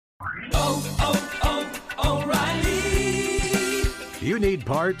O'Reilly. You need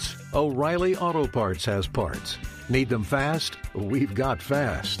parts? O'Reilly Auto Parts has parts. Need them fast? We've got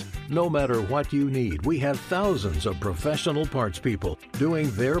fast. No matter what you need, we have thousands of professional parts people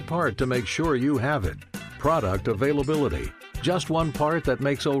doing their part to make sure you have it. Product availability. Just one part that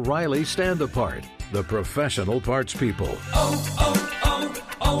makes O'Reilly stand apart. The professional parts people.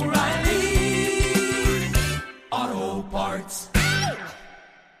 O'Reilly Auto Parts.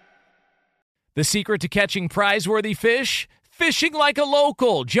 The secret to catching prize-worthy fish? Fishing like a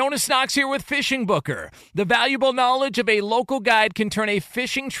local. Jonas Knox here with Fishing Booker. The valuable knowledge of a local guide can turn a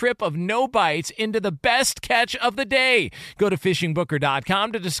fishing trip of no bites into the best catch of the day. Go to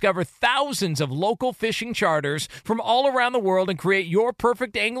fishingbooker.com to discover thousands of local fishing charters from all around the world and create your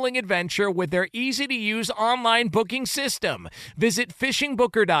perfect angling adventure with their easy-to-use online booking system. Visit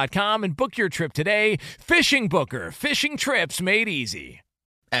fishingbooker.com and book your trip today. Fishing Booker. Fishing trips made easy.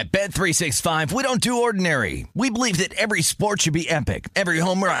 At Bet365, we don't do ordinary. We believe that every sport should be epic. Every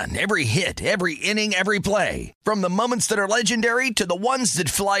home run, every hit, every inning, every play. From the moments that are legendary to the ones that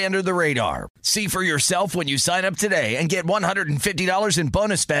fly under the radar. See for yourself when you sign up today and get $150 in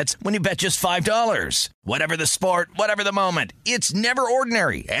bonus bets when you bet just $5. Whatever the sport, whatever the moment, it's never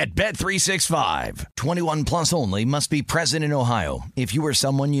ordinary at Bet365. 21 plus only. Must be present in Ohio. If you or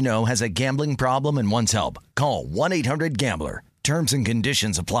someone you know has a gambling problem and wants help, call 1-800-GAMBLER. Terms and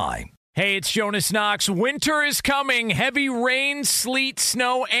conditions apply. Hey, it's Jonas Knox. Winter is coming. Heavy rain, sleet,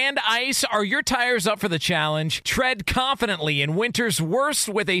 snow, and ice. Are your tires up for the challenge? Tread confidently in winter's worst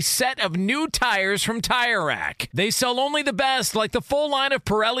with a set of new tires from Tire Rack. They sell only the best, like the full line of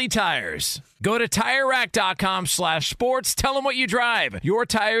Pirelli tires. Go to TireRack.com/sports. Tell them what you drive. Your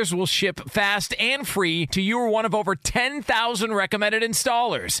tires will ship fast and free to you or one of over 10,000 recommended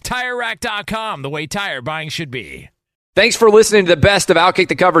installers. TireRack.com, the way tire buying should be. Thanks for listening to the Best of Outkick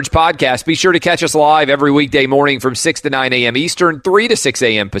the Coverage podcast. Be sure to catch us live every weekday morning from 6 to 9 a.m. Eastern, 3 to 6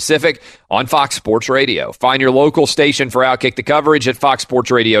 a.m. Pacific on Fox Sports Radio. Find your local station for Outkick the Coverage at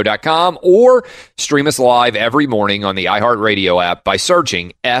foxsportsradio.com or stream us live every morning on the iHeartRadio app by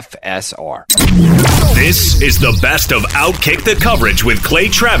searching FSR. This is the Best of Outkick the Coverage with Clay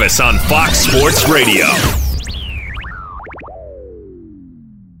Travis on Fox Sports Radio.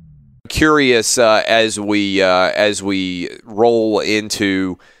 Curious as we roll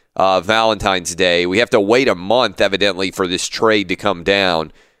into Valentine's Day. We have to wait a month, evidently, for this trade to come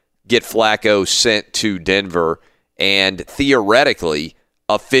down, get Flacco sent to Denver, and theoretically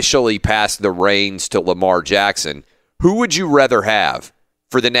officially pass the reins to Lamar Jackson. Who would you rather have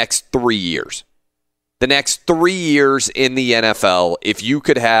for the next 3 years? The next 3 years in the NFL, if you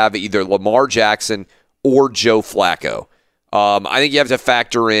could have either Lamar Jackson or Joe Flacco. I think you have to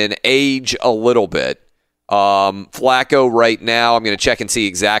factor in age a little bit. Flacco right now, I'm going to check and see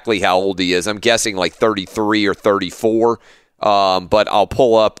exactly how old he is. I'm guessing like 33 or 34, but I'll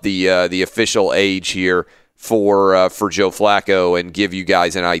pull up the official age here for Joe Flacco and give you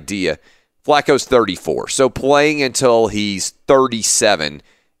guys an idea. Flacco's 34, so playing until he's 37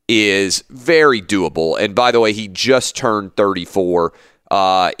 is very doable. And by the way, he just turned 34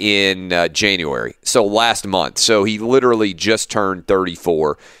 in January, so last month. So he literally just turned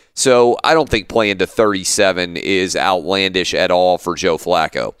 34. So I don't think playing to 37 is outlandish at all for Joe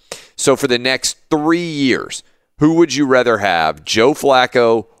Flacco. So for the next 3 years, who would you rather have, Joe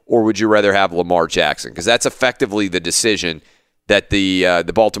Flacco or would you rather have Lamar Jackson? Because that's effectively the decision that the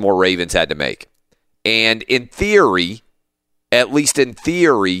Baltimore Ravens had to make. And in theory, at least in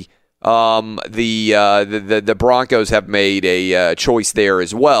theory, the Broncos have made a choice there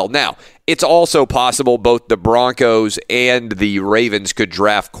as well. Now, it's also possible both the Broncos and the Ravens could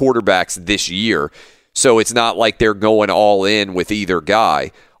draft quarterbacks this year, so it's not like they're going all in with either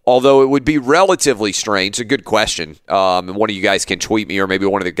guy. Although it would be relatively strange. It's a good question. And one of you guys can tweet me, or maybe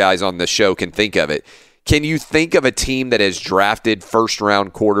one of the guys on the show can think of it. Can you think of a team that has drafted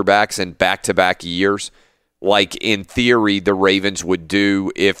first-round quarterbacks in back-to-back years? Like, in theory, the Ravens would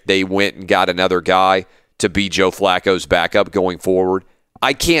do if they went and got another guy to be Joe Flacco's backup going forward.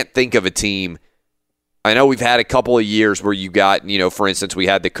 I can't think of a team. I know we've had a couple of years where you got, for instance, we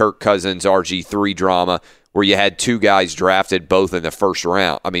had the Kirk Cousins RG3 drama where you had two guys drafted both in the first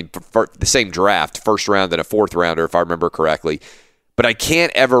round. I mean, for the same draft, first round and a fourth rounder, if I remember correctly. But I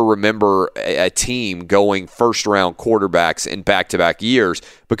can't ever remember a team going first-round quarterbacks in back-to-back years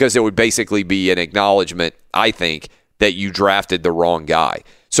because it would basically be an acknowledgement, I think, that you drafted the wrong guy.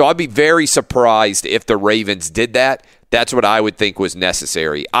 So I'd be very surprised if the Ravens did that. That's what I would think was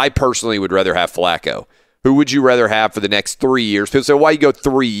necessary. I personally would rather have Flacco. Who would you rather have for the next 3 years? People say, why you go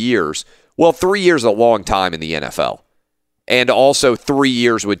 3 years? Well, 3 years is a long time in the NFL. And also 3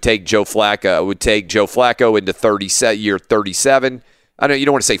 years would take Joe Flacco into year 37. I know you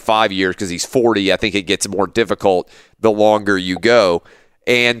don't want to say 5 years because he's 40. I think it gets more difficult the longer you go.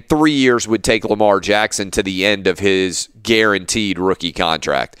 And 3 years would take Lamar Jackson to the end of his guaranteed rookie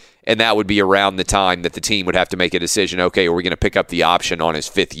contract. And that would be around the time that the team would have to make a decision, okay, are we going to pick up the option on his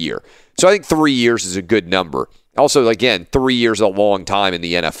 5th year? So I think 3 years is a good number. Also, again, 3 years is a long time in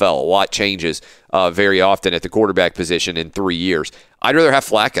the NFL. A lot changes very often at the quarterback position in 3 years. I'd rather have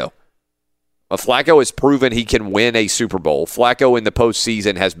Flacco. Flacco has proven he can win a Super Bowl. Flacco in the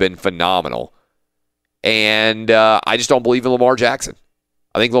postseason has been phenomenal. And I just don't believe in Lamar Jackson.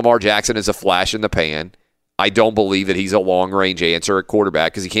 I think Lamar Jackson is a flash in the pan. I don't believe that he's a long-range answer at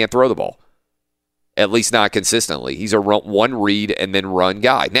quarterback because he can't throw the ball, at least not consistently. He's a one read and then run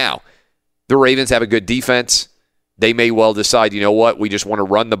guy. Now, the Ravens have a good defense. They may well decide, you know what, we just want to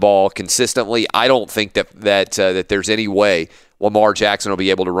run the ball consistently. I don't think that there's any way Lamar Jackson will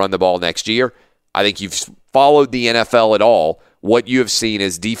be able to run the ball next year. I think you've followed the NFL at all. What you have seen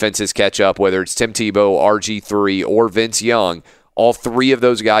is defenses catch up, whether it's Tim Tebow, RG3, or Vince Young. All three of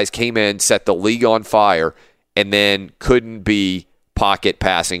those guys came in, set the league on fire, and then couldn't be pocket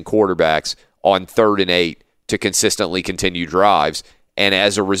passing quarterbacks on 3rd and 8 to consistently continue drives. And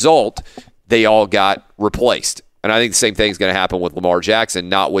as a result, they all got replaced. And I think the same thing is going to happen with Lamar Jackson,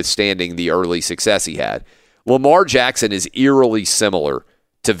 notwithstanding the early success he had. Lamar Jackson is eerily similar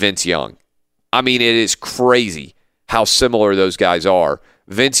to Vince Young. I mean, it is crazy how similar those guys are.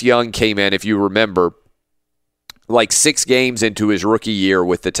 Vince Young came in, if you remember, like 6 games into his rookie year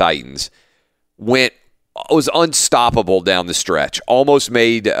with the Titans, was unstoppable down the stretch. Took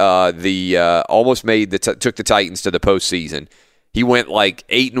the Titans to the postseason. He went like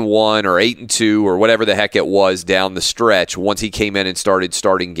 8-1 or 8-2 or whatever the heck it was down the stretch once he came in and started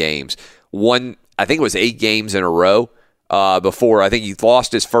starting games. I think it was 8 games in a row before. I think he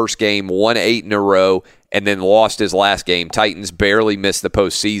lost his first game, won 8 in a row, and then lost his last game. Titans barely missed the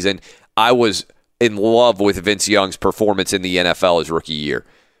postseason. I was in love with Vince Young's performance in the NFL his rookie year.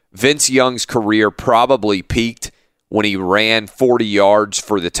 Vince Young's career probably peaked when he ran 40 yards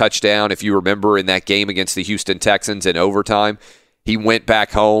for the touchdown. If you remember in that game against the Houston Texans in overtime, he went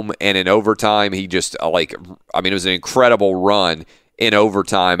back home, and in overtime, he just, it was an incredible run in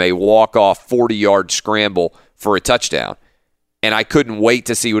overtime, a walk-off 40-yard scramble for a touchdown. And I couldn't wait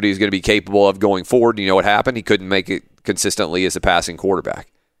to see what he was going to be capable of going forward. You know what happened? He couldn't make it consistently as a passing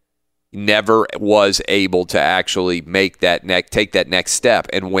quarterback. Never was able to actually take that next step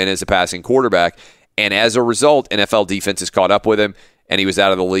and win as a passing quarterback. And as a result, NFL defenses caught up with him, and he was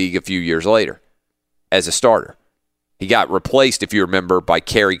out of the league a few years later as a starter. He got replaced, if you remember, by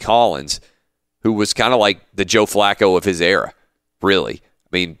Kerry Collins, who was kind of like the Joe Flacco of his era, really. I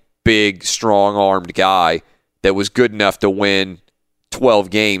mean, big, strong-armed guy that was good enough to win 12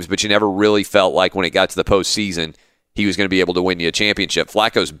 games, but you never really felt like when it got to the postseason, he was going to be able to win you a championship.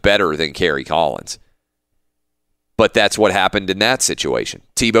 Flacco's better than Kerry Collins. But that's what happened in that situation.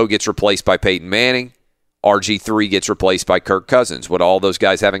 Tebow gets replaced by Peyton Manning. RG3 gets replaced by Kirk Cousins. What all those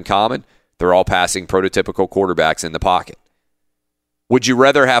guys have in common? They're all passing prototypical quarterbacks in the pocket. Would you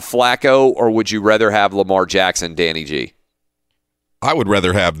rather have Flacco or would you rather have Lamar Jackson, Danny G? I would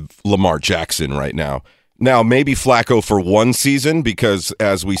rather have Lamar Jackson right now. Now, maybe Flacco for one season because,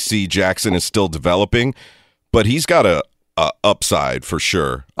 as we see, Jackson is still developing, but he's got a upside for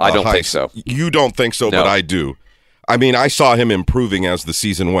sure. I don't think so. You don't think so, No. But I do. I mean, I saw him improving as the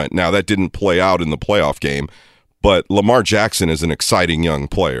season went. Now, that didn't play out in the playoff game, but Lamar Jackson is an exciting young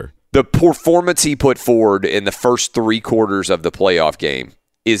player. The performance he put forward in the first 3 quarters of the playoff game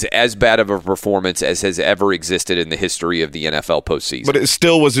is as bad of a performance as has ever existed in the history of the NFL postseason. But it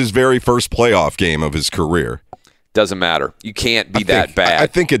still was his very first playoff game of his career. Doesn't matter. You can't be that bad. I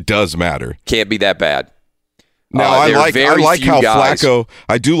think it does matter. Can't be that bad. Now, I like how guys.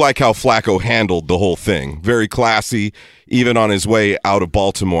 I do like how Flacco handled the whole thing. Very classy, even on his way out of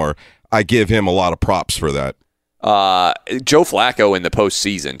Baltimore. I give him a lot of props for that. Joe Flacco in the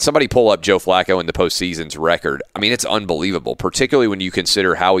postseason. Somebody pull up Joe Flacco in the postseason's record. I mean, it's unbelievable, particularly when you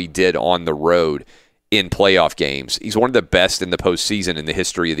consider how he did on the road in playoff games. He's one of the best in the postseason in the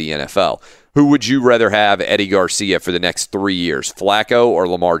history of the NFL. Who would you rather have Eddie Garcia for the next 3 years, Flacco or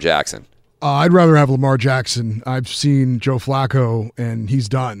Lamar Jackson? I'd rather have Lamar Jackson. I've seen Joe Flacco, and he's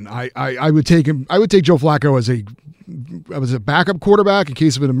done. I would take him. I would take Joe Flacco as a backup quarterback in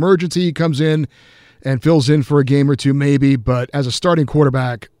case of an emergency. He comes in and fills in for a game or two, maybe. But as a starting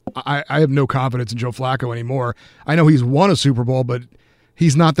quarterback, I have no confidence in Joe Flacco anymore. I know he's won a Super Bowl, but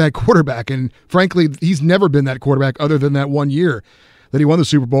he's not that quarterback. And frankly, he's never been that quarterback other than that 1 year that he won the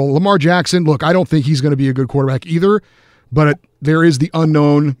Super Bowl. Lamar Jackson, look, I don't think he's going to be a good quarterback either. but there is the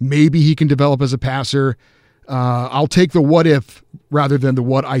unknown. Maybe he can develop as a passer. I'll take the what if rather than the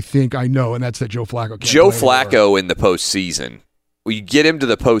what I think I know, and that's that Joe Flacco can't Joe play anymore. Flacco in the postseason, when you get him to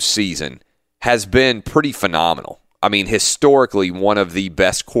the postseason, has been pretty phenomenal. I mean, historically, one of the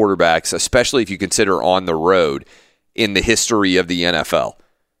best quarterbacks, especially if you consider on the road, in the history of the NFL.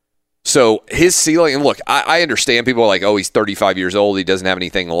 So his ceiling, and look, I understand people are like, oh, he's 35 years old, he doesn't have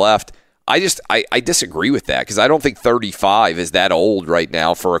anything left. I disagree with that because I don't think 35 is that old right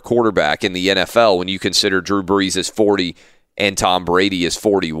now for a quarterback in the NFL when you consider Drew Brees is 40 and Tom Brady is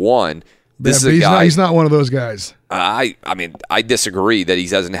 41. This is a guy. He's not one of those guys. I mean, I disagree that he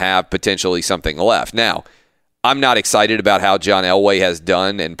doesn't have potentially something left. Now, I'm not excited about how John Elway has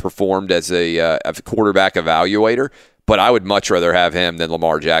done and performed as a quarterback evaluator, but I would much rather have him than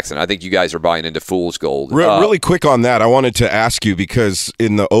Lamar Jackson. I think you guys are buying into fool's gold. Really quick on that, I wanted to ask you, because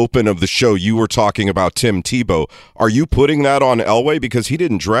in the open of the show, you were talking about Tim Tebow. Are you putting that on Elway? Because he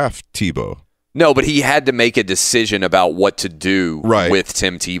didn't draft Tebow. No, but he had to make a decision about what to do with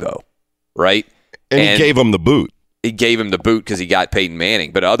Tim Tebow, right? And he gave him the boot. He gave him the boot because he got Peyton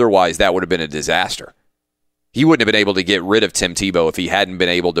Manning, but otherwise that would have been a disaster. He wouldn't have been able to get rid of Tim Tebow if he hadn't been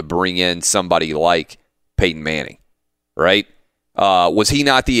able to bring in somebody like Peyton Manning, right? Was he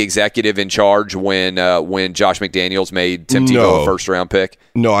not the executive in charge when Josh McDaniels made Tim Tebow a first-round pick?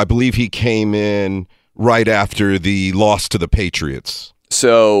 No, I believe he came in right after the loss to the Patriots.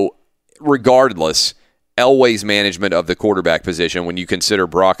 So regardless, Elway's management of the quarterback position, when you consider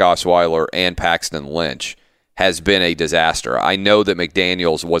Brock Osweiler and Paxton Lynch, has been a disaster. I know that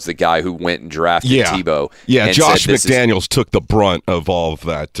McDaniels was the guy who went and drafted Tebow. Yeah, Josh McDaniels took the brunt of all of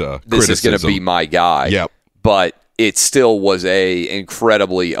that criticism. This is going to be my guy. Yep. But it still was a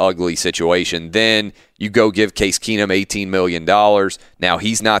incredibly ugly situation. Then you go give Case Keenum $18 million. Now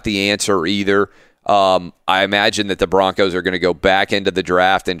he's not the answer either. I imagine that the Broncos are going to go back into the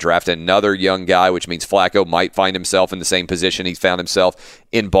draft and draft another young guy, which means Flacco might find himself in the same position he's found himself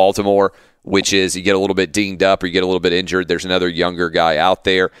in Baltimore, which is you get a little bit dinged up or you get a little bit injured. There's another younger guy out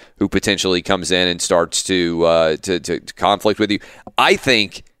there who potentially comes in and starts to conflict with you. I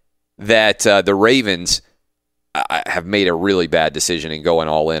think that the Ravens have made a really bad decision in going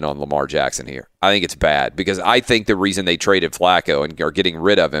all in on Lamar Jackson here. I think it's bad because I think the reason they traded Flacco and are getting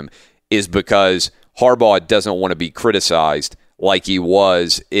rid of him is because Harbaugh doesn't want to be criticized like he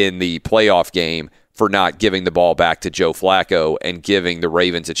was in the playoff game for not giving the ball back to Joe Flacco and giving the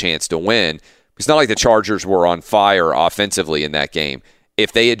Ravens a chance to win. It's not like the Chargers were on fire offensively in that game.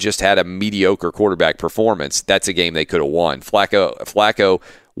 If they had just had a mediocre quarterback performance, that's a game they could have won. Flacco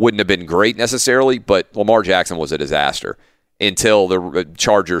wouldn't have been great necessarily, but Lamar Jackson was a disaster until the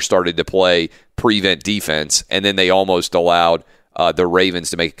Chargers started to play prevent defense, and then they almost allowed the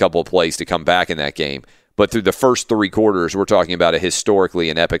Ravens to make a couple of plays to come back in that game. But through the first three quarters, we're talking about a historically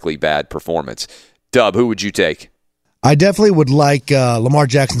and epically bad performance. Dub, who would you take? I definitely would like Lamar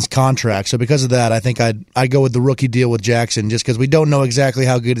Jackson's contract. So because of that, I think I'd go with the rookie deal with Jackson just because we don't know exactly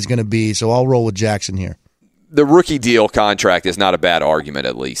how good he's going to be. So I'll roll with Jackson here. The rookie deal contract is not a bad argument,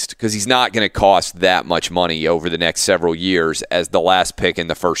 at least, because he's not going to cost that much money over the next several years as the last pick in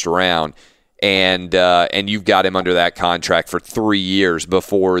the first round. And you've got him under that contract for 3 years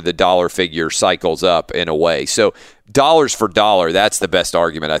before the dollar figure cycles up in a way. So dollars for dollar, that's the best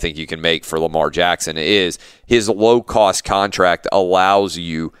argument I think you can make for Lamar Jackson is his low-cost contract allows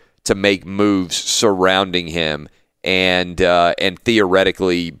you to make moves surrounding him and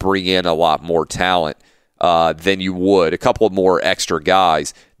theoretically bring in a lot more talent than you would, a couple of more extra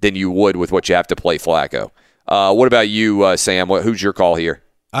guys than you would with what you have to play Flacco. What about you, Sam? Who's your call here?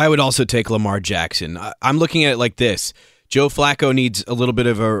 I would also take Lamar Jackson. I'm looking at it like this. Joe Flacco needs a little bit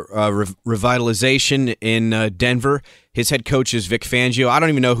of a revitalization in Denver. His head coach is Vic Fangio. I don't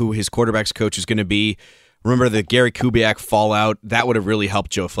even know who his quarterback's coach is going to be. Remember the Gary Kubiak fallout? That would have really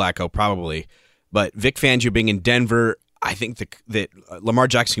helped Joe Flacco probably. But Vic Fangio being in Denver, I think that Lamar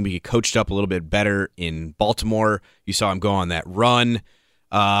Jackson can be coached up a little bit better in Baltimore. You saw him go on that run.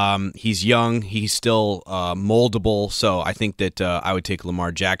 He's young. He's still moldable. So I think that I would take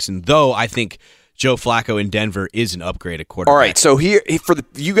Lamar Jackson, though I think Joe Flacco in Denver is an upgrade at quarterback. All right, so here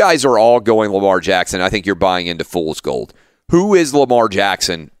you guys are all going Lamar Jackson. I think you're buying into fool's gold. Who is Lamar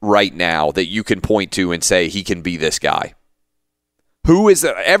Jackson right now that you can point to and say he can be this guy? Who is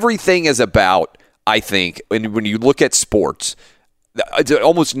everything is about, I think, when you look at sports, it's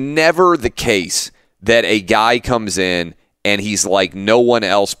almost never the case that a guy comes in and he's like no one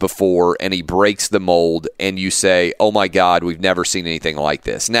else before, and he breaks the mold, and you say, oh my God, we've never seen anything like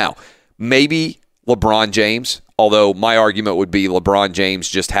this. Now, maybe LeBron James, although my argument would be LeBron James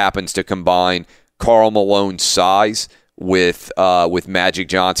just happens to combine Karl Malone's size with Magic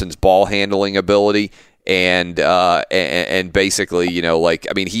Johnson's ball handling ability. And basically,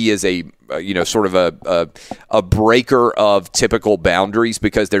 he is a sort of a breaker of typical boundaries,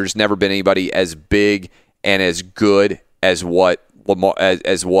 because there's never been anybody as big and as good as what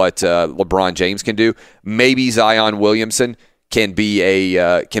LeBron James can do. Maybe Zion Williamson can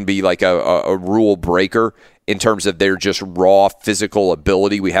be like a rule breaker in terms of their just raw physical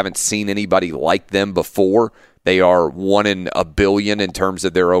ability. We haven't seen anybody like them before. They are 1 in a billion in terms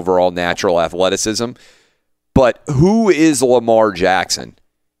of their overall natural athleticism. But who is Lamar Jackson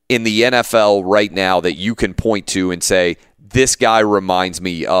in the NFL right now that you can point to and say, this guy reminds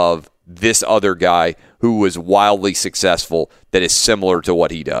me of this other guy who was wildly successful that is similar to what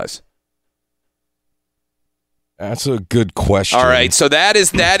he does? That's a good question. All right, so that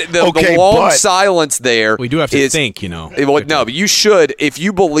is that. Okay, the long silence there. We do have to think, No, but you should, if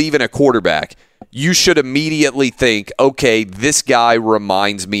you believe in a quarterback, you should immediately think, okay, this guy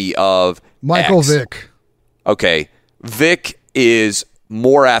reminds me of Michael X. Vick. Okay, Vick is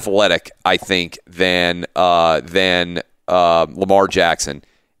more athletic, I think, than Lamar Jackson,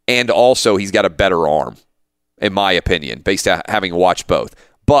 and also he's got a better arm, in my opinion, based on having watched both.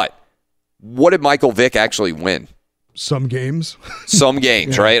 But what did Michael Vick actually win? Some games. Some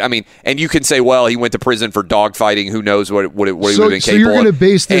games, Yeah. right? I mean, and you can say, well, he went to prison for dogfighting. Who knows what he would have been capable of. So you're going to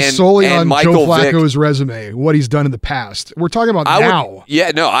base this solely on Michael Joe Flacco's resume, what he's done in the past. We're talking about now.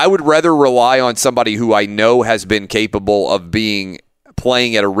 I would rather rely on somebody who I know has been capable of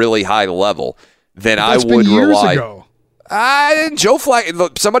playing at a really high level than I would rely. Ago. Joe Flacco.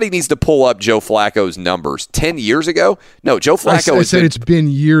 Look, somebody needs to pull up Joe Flacco's numbers. 10 years ago? No, Joe Flacco. I said it's been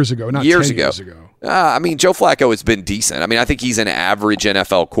years ago, not years 10 ago. years ago. Joe Flacco has been decent. I think he's an average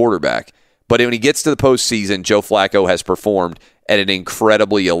NFL quarterback. But when he gets to the postseason, Joe Flacco has performed at an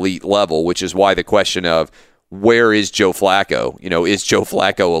incredibly elite level, which is why the question of where is Joe Flacco? Is Joe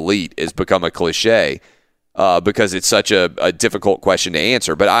Flacco elite has become a cliche because it's such a difficult question to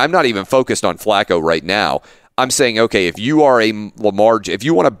answer. But I'm not even focused on Flacco right now. I'm saying, okay, if you are if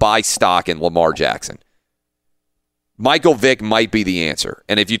you want to buy stock in Lamar Jackson, Michael Vick might be the answer.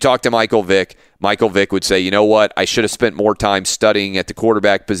 And if you talk to Michael Vick would say, you know what, I should have spent more time studying at the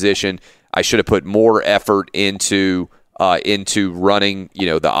quarterback position. I should have put more effort into running,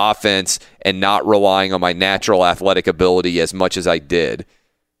 the offense and not relying on my natural athletic ability as much as I did.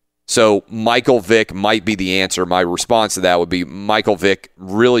 So Michael Vick might be the answer. My response to that would be Michael Vick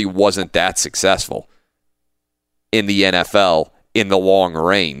really wasn't that successful in the NFL in the long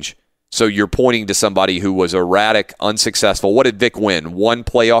range. So you're pointing to somebody who was erratic, unsuccessful. What did Vick win? 1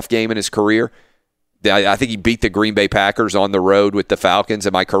 playoff game in his career? I think he beat the Green Bay Packers on the road with the Falcons.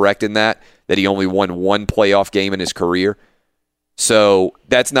 Am I correct in that? That he only won 1 playoff game in his career? So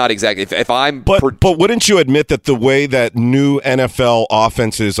that's not exactly. But wouldn't you admit that the way that new NFL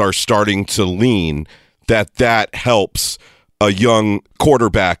offenses are starting to lean, that helps a young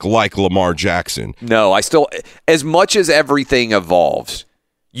quarterback like Lamar Jackson? No, as much as everything evolves,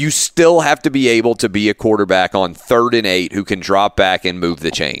 you still have to be able to be a quarterback on 3rd and 8 who can drop back and move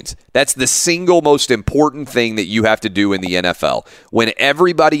the chains. That's the single most important thing that you have to do in the NFL. When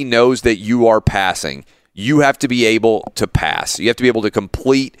everybody knows that you are passing, you have to be able to pass. You have to be able to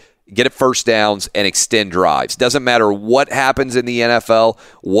complete, get it first downs, and extend drives. Doesn't matter what happens in the NFL,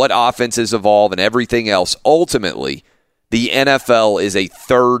 what offenses evolve, and everything else. Ultimately, the NFL is a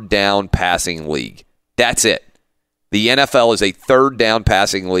 3rd down passing league. That's it. The NFL is a 3rd down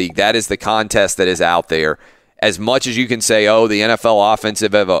passing league. That is the contest that is out there. As much as you can say, the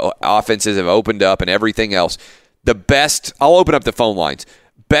NFL offenses have opened up and everything else, I'll open up the phone lines.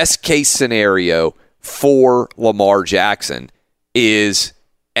 Best case scenario for Lamar Jackson is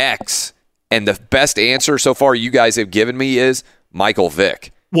X. And the best answer so far you guys have given me is Michael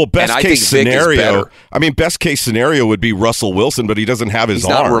Vick. Well, best case scenario would be Russell Wilson, but he doesn't have his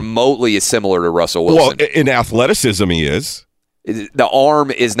arm. He's not remotely as similar to Russell Wilson. Well, in athleticism, he is. The arm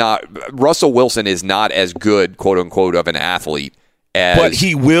is not. Russell Wilson is not as good, quote unquote, of an athlete But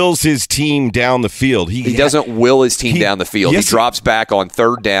he wills his team down the field. He doesn't will his team down the field. Yes, he drops back on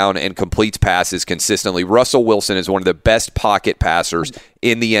 3rd down and completes passes consistently. Russell Wilson is one of the best pocket passers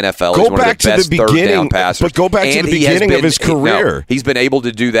in the NFL. He's one of the best 3rd down passers. But go back to the beginning of his career. No, he's been able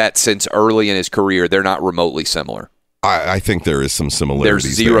to do that since early in his career. They're not remotely similar. I think there is some similarities.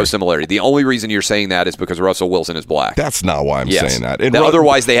 There's zero similarity. The only reason you're saying that is because Russell Wilson is black. That's not why I'm saying that. And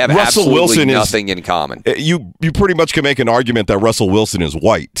otherwise, they have absolutely nothing in common. You pretty much can make an argument that Russell Wilson is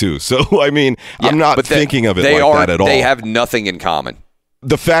white, too. So, I mean, I'm not thinking of it like that at all. They have nothing in common.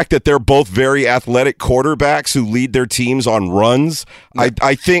 the fact that they're both very athletic quarterbacks who lead their teams on runs.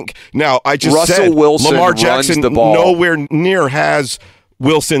 I think now I just Russell said Wilson Lamar runs Jackson the ball. nowhere near has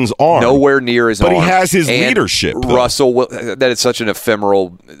Wilson's arm. Nowhere near his but arm. But he has his and leadership. That is such an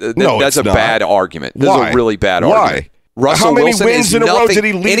ephemeral. No, that's a not. bad argument. That's Why? a really bad Why? argument. Russell How many Wilson wins is in a row nothing. did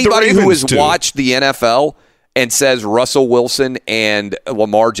he lead the Anybody who Ravens has to? watched the NFL and says Russell Wilson and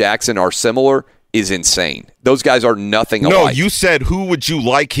Lamar Jackson are similar is insane. Those guys are nothing alike. No, you said who would you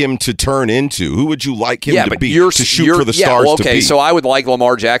like him to turn into? Who would you like him to be? To shoot for the stars to be? Okay, so I would like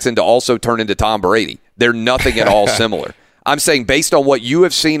Lamar Jackson to also turn into Tom Brady. They're nothing at all similar. I'm saying based on what you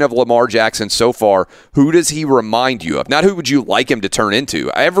have seen of Lamar Jackson so far, who does he remind you of? Not who would you like him to turn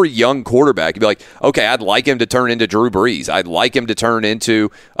into. Every young quarterback, you'd be like, okay, I'd like him to turn into Drew Brees. I'd like him to turn into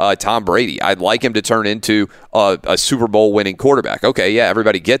Tom Brady. I'd like him to turn into a Super Bowl winning quarterback. Okay, yeah,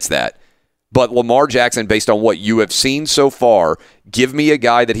 everybody gets that. But Lamar Jackson, based on what you have seen so far, give me a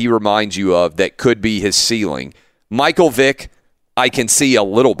guy that he reminds you of that could be his ceiling. Michael Vick, I can see a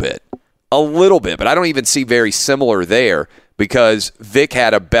little bit, but I don't even see very similar there because Vick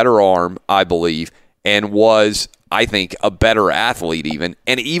had a better arm, I believe, and was, I think, a better athlete even.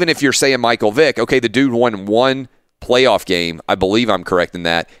 And even if you're saying Michael Vick, okay, the dude won one playoff game, I believe I'm correct in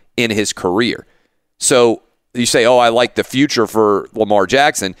that, in his career. So you say, oh, I like the future for Lamar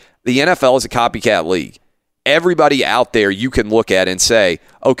Jackson. The NFL is a copycat league. Everybody out there you can look at and say,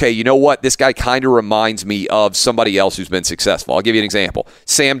 okay, you know what? This guy kind of reminds me of somebody else who's been successful. I'll give you an example.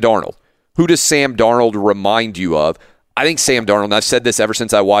 Sam Darnold. Who does Sam Darnold remind you of? I think Sam Darnold, and I've said this ever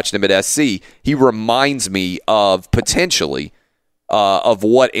since I watched him at SC, he reminds me of potentially of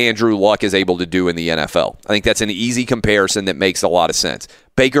what Andrew Luck is able to do in the NFL. I think that's an easy comparison that makes a lot of sense.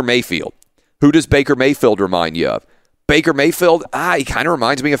 Baker Mayfield. Who does Baker Mayfield remind you of? Baker Mayfield, he kind of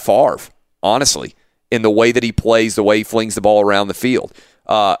reminds me of Favre, honestly, in the way that he plays, the way he flings the ball around the field.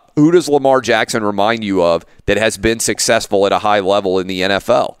 Who does Lamar Jackson remind you of that has been successful at a high level in the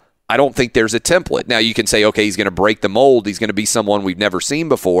NFL? I don't think there's a template. Now, you can say, okay, he's going to break the mold. He's going to be someone we've never seen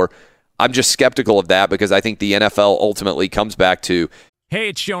before. I'm just skeptical of that because I think the NFL ultimately comes back to, hey,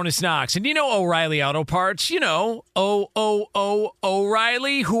 it's Jonas Knox, and you know O'Reilly Auto Parts, you know,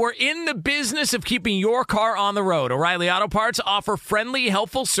 O'Reilly, who are in the business of keeping your car on the road. O'Reilly Auto Parts offer friendly,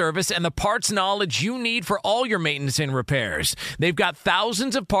 helpful service and the parts knowledge you need for all your maintenance and repairs. They've got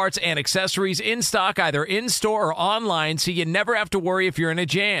thousands of parts and accessories in stock, either in-store or online, so you never have to worry if you're in a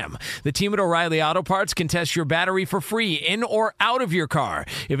jam. The team at O'Reilly Auto Parts can test your battery for free in or out of your car.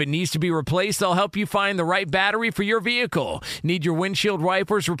 If it needs to be replaced, they'll help you find the right battery for your vehicle. Need your windshield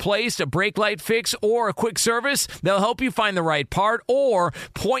wipers replaced, a brake light fix, or a quick service? They'll help you find the right part or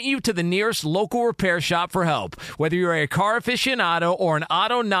point you to the nearest local repair shop for help. Whether you're a car aficionado or an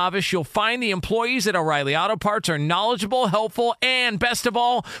auto novice, you'll find the employees at O'Reilly Auto Parts are knowledgeable, helpful, and best of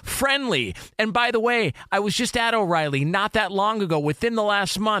all, friendly. And by the way, I was just at O'Reilly not that long ago, within the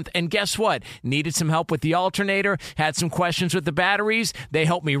last month, and guess what? Needed some help with the alternator, had some questions with the batteries. They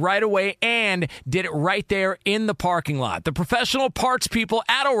helped me right away and did it right there in the parking lot. The professional parts people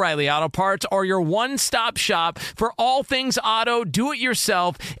at O'Reilly Auto Parts are your one-stop shop for all things auto,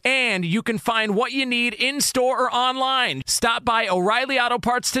 do-it-yourself, and you can find what you need in-store or online. Stop by O'Reilly Auto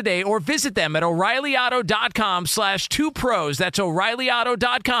Parts today or visit them at O'ReillyAuto.com/2pros. That's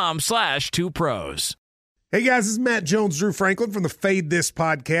O'ReillyAuto.com/2pros. Hey guys, this is Matt Jones, Drew Franklin from the Fade This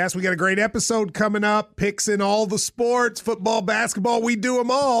podcast. We got a great episode coming up, picks in all the sports, football, basketball, we do them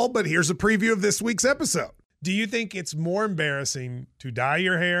all, but here's a preview of this week's episode. Do you think it's more embarrassing to dye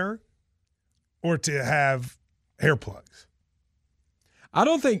your hair or to have hair plugs? I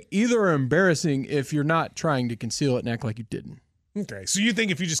don't think either are embarrassing if you're not trying to conceal it and act like you didn't. Okay, so you think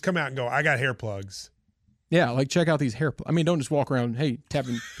if you just come out and go, I got hair plugs. Yeah, like check out these hair plugs. I mean, don't just walk around,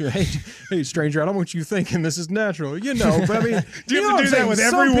 tapping, hey, stranger, I don't want you thinking this is natural, but I mean. Do you have to do that with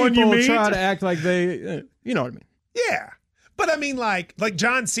everyone you meet? Some people try to act like they, you know what I mean. Yeah. But I mean, like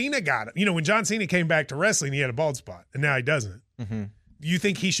John Cena got it. You know, when John Cena came back to wrestling, he had a bald spot, and now he doesn't. Mm-hmm. You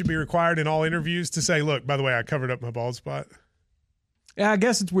think he should be required in all interviews to say, look, by the way, I covered up my bald spot? Yeah, I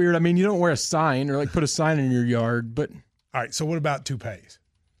guess it's weird. I mean, you don't wear a sign or like put a sign in your yard, but. All right, so what about toupees?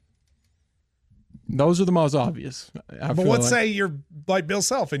 Those are the most obvious. But let's say you're like Bill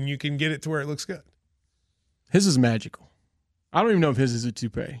Self and you can get it to where it looks good. His is magical. I don't even know if his is a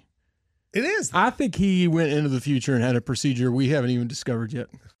toupee. It is. I think he went into the future and had a procedure we haven't even discovered yet.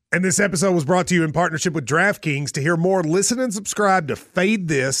 And this episode was brought to you in partnership with DraftKings. To hear more, listen and subscribe to Fade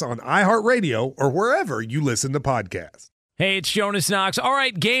This on iHeartRadio or wherever you listen to podcasts. Hey, it's Jonas Knox. All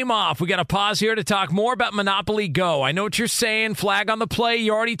right, game off. We got to pause here to talk more about Monopoly Go. I know what you're saying, flag on the play.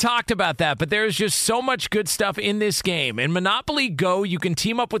 You already talked about that, but there's just so much good stuff in this game. In Monopoly Go, you can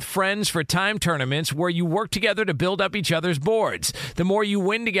team up with friends for time tournaments where you work together to build up each other's boards. The more you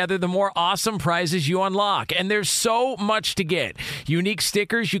win together, the more awesome prizes you unlock. And there's so much to get. Unique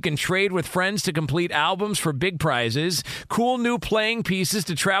stickers you can trade with friends to complete albums for big prizes, cool new playing pieces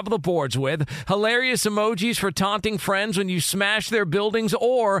to travel the boards with, hilarious emojis for taunting friends when you smash their buildings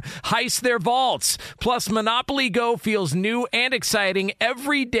or heist their vaults. Plus, Monopoly Go feels new and exciting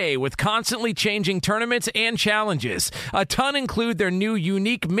every day with constantly changing tournaments and challenges. A ton include their new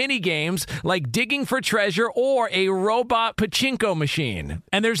unique mini games like digging for treasure or a robot pachinko machine.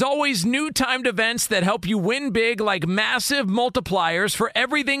 And there's always new timed events that help you win big, like massive multipliers for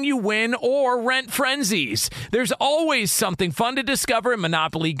everything you win or rent frenzies. There's always something fun to discover in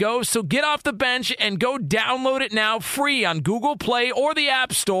Monopoly Go, so get off the bench and go download it now free on Google Play or the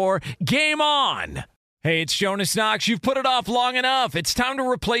App Store. Game on! Hey, it's Jonas Knox. You've put it off long enough. It's time to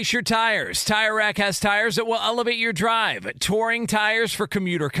replace your tires. Tire Rack has tires that will elevate your drive. Touring tires for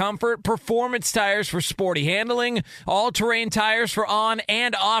commuter comfort, performance tires for sporty handling, all-terrain tires for on-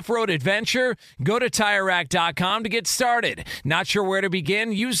 and off-road adventure. Go to TireRack.com to get started. Not sure where to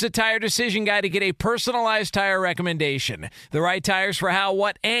begin? Use the Tire Decision Guide to get a personalized tire recommendation. The right tires for how,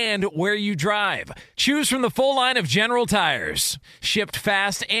 what, and where you drive. Choose from the full line of General Tires. Shipped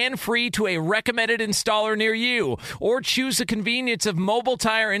fast and free to a recommended installer near you, or choose the convenience of mobile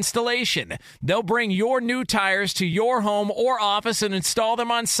tire installation. They'll bring your new tires to your home or office and install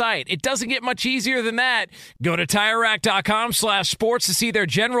them on site. It doesn't get much easier than that. Go to TireRack.com/sports to see their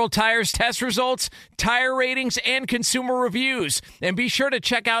General Tires test results, tire ratings, and consumer reviews. And be sure to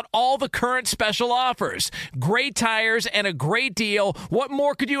check out all the current special offers. Great tires and a great deal. What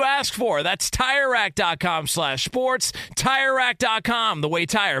more could you ask for? That's TireRack.com/sports. TireRack.com, the way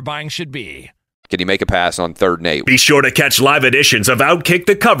tire buying should be. Can you make a pass on 3rd and 8? Be sure to catch live editions of Outkick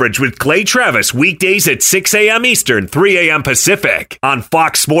the Coverage with Clay Travis weekdays at 6 a.m. Eastern, 3 a.m. Pacific on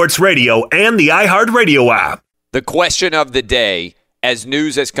Fox Sports Radio and the iHeartRadio app. The question of the day, as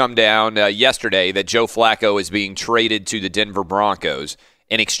news has come down yesterday that Joe Flacco is being traded to the Denver Broncos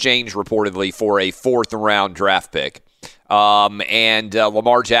in exchange reportedly for a 4th-round draft pick. And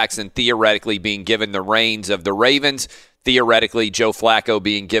Lamar Jackson theoretically being given the reins of the Ravens, theoretically Joe Flacco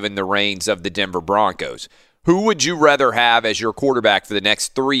being given the reins of the Denver Broncos. Who would you rather have as your quarterback for the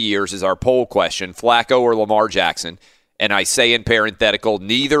next 3 years is our poll question, Flacco or Lamar Jackson? And I say in parenthetical,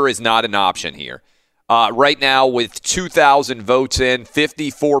 neither is not an option here. Right now, with 2,000 votes in,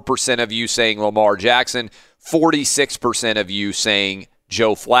 54% of you saying Lamar Jackson, 46% of you saying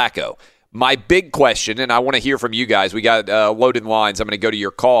Joe Flacco. My big question, and I want to hear from you guys. We got loaded lines. I'm going to go to your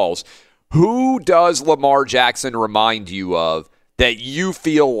calls. Who does Lamar Jackson remind you of that you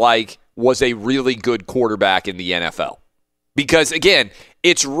feel like was a really good quarterback in the NFL? Because, again,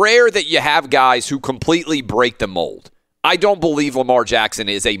 it's rare that you have guys who completely break the mold. I don't believe Lamar Jackson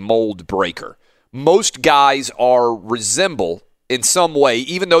is a mold breaker. Most guys resemble in some way,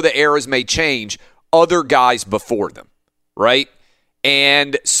 even though the eras may change, other guys before them, right?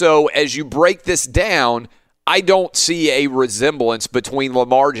 And so as you break this down, I don't see a resemblance between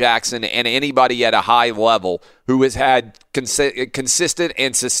Lamar Jackson and anybody at a high level who has had consistent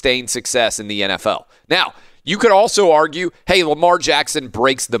and sustained success in the NFL. Now, you could also argue, hey, Lamar Jackson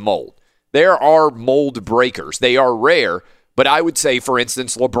breaks the mold. There are mold breakers. They are rare, but I would say, for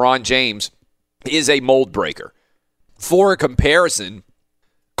instance, LeBron James is a mold breaker. For a comparison,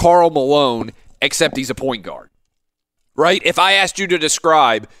 Karl Malone, except he's a point guard, right? If I asked you to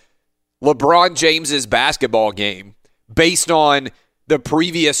describe LeBron James's basketball game based on the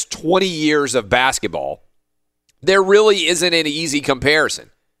previous 20 years of basketball, there really isn't an easy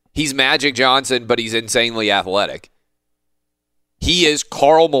comparison. He's Magic Johnson, but he's insanely athletic. He is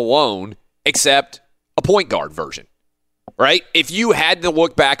Karl Malone, except a point guard version, right? If you had to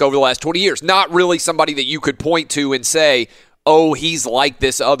look back over the last 20 years, not really somebody that you could point to and say, oh, he's like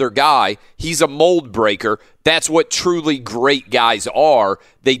this other guy. He's a mold breaker. That's what truly great guys are.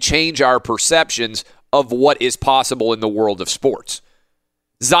 They change our perceptions of what is possible in the world of sports.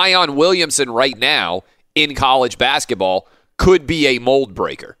 Zion Williamson right now in college basketball could be a mold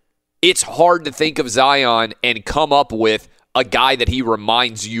breaker. It's hard to think of Zion and come up with a guy that he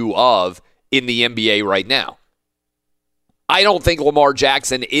reminds you of in the NBA right now. I don't think Lamar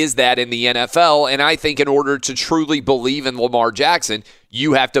Jackson is that in the NFL, and I think in order to truly believe in Lamar Jackson,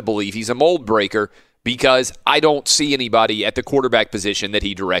 you have to believe he's a mold breaker because I don't see anybody at the quarterback position that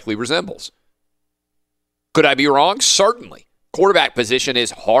he directly resembles. Could I be wrong? Certainly. Quarterback position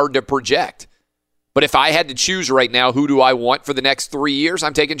is hard to project. But if I had to choose right now, who do I want for the next 3 years?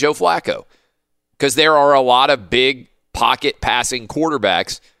 I'm taking Joe Flacco. Because there are a lot of big pocket passing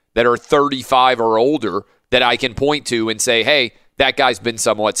quarterbacks that are 35 or older that I can point to and say, hey, that guy's been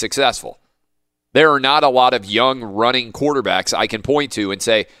somewhat successful. There are not a lot of young running quarterbacks I can point to and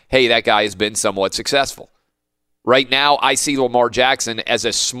say, hey, that guy has been somewhat successful. Right now, I see Lamar Jackson as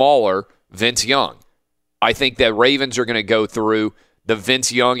a smaller Vince Young. I think that Ravens are going to go through the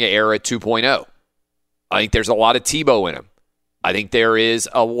Vince Young era 2.0. I think there's a lot of Tebow in him. I think there is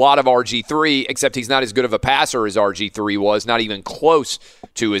a lot of RG3, except he's not as good of a passer as RG3 was, not even close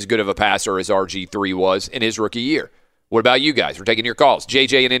to as good of a passer as RG3 was in his rookie year. What about you guys? We're taking your calls.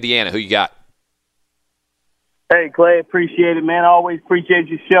 JJ in Indiana, who you got? Hey, Clay, appreciate it, man. Always appreciate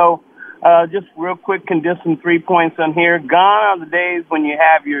your show. Just real quick, condensing 3 points on here. Gone are the days when you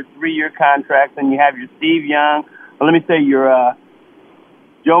have your 3-year contracts and you have your Steve Young, or let me say your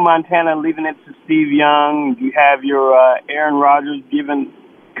Joe Montana leaving it to Steve Young. You have your Aaron Rodgers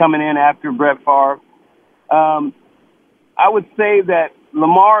coming in after Brett Favre. I would say that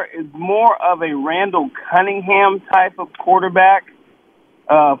Lamar is more of a Randall Cunningham type of quarterback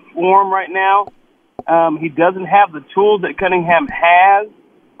form right now. He doesn't have the tools that Cunningham had,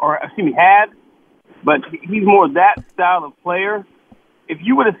 but he's more that style of player. If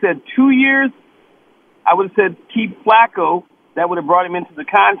you would have said 2 years, I would have said keep Flacco. That would have brought him into the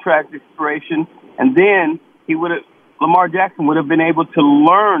contract expiration, and then Lamar Jackson would have been able to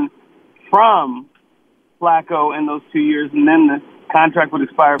learn from Flacco in those 2 years, and then the contract would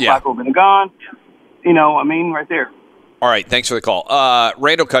expire. Yeah. Flacco would have been gone. Right there. All right, thanks for the call.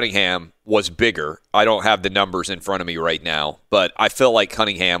 Randall Cunningham was bigger. I don't have the numbers in front of me right now, but I feel like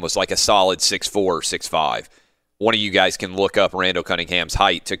Cunningham was like a solid 6'4", 6'5". One of you guys can look up Randall Cunningham's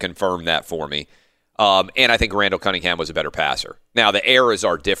height to confirm that for me. And I think Randall Cunningham was a better passer. Now, the eras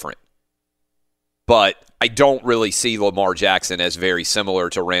are different, but I don't really see Lamar Jackson as very similar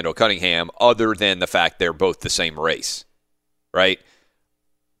to Randall Cunningham other than the fact they're both the same race, right?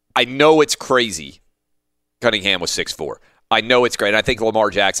 I know it's crazy. Cunningham was 6'4". I know it's great. I think Lamar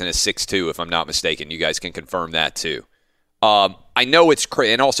Jackson is 6'2", if I'm not mistaken. You guys can confirm that too. I know it's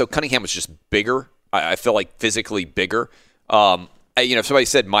crazy. And also, Cunningham was just bigger. I feel like physically bigger. If somebody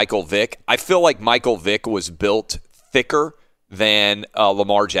said Michael Vick, I feel like Michael Vick was built thicker than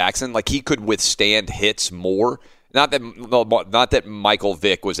Lamar Jackson. Like, he could withstand hits more. Not that Michael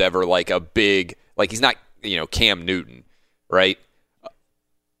Vick was ever like a big, like, he's not, Cam Newton, right?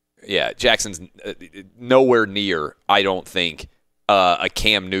 Yeah, Jackson's nowhere near, I don't think, a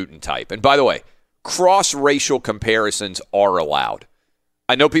Cam Newton type. And by the way, cross-racial comparisons are allowed.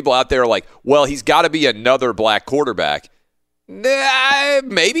 I know people out there are like, well, he's got to be another black quarterback.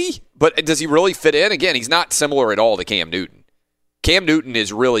 Maybe, but does he really fit in? Again, he's not similar at all to Cam Newton. Cam Newton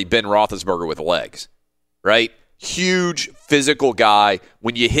is really Ben Roethlisberger with legs, right? Huge physical guy.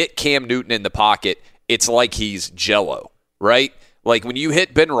 When you hit Cam Newton in the pocket, it's like he's Jell-O, right? Like when you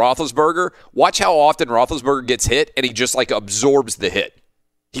hit Ben Roethlisberger, watch how often Roethlisberger gets hit and he just like absorbs the hit.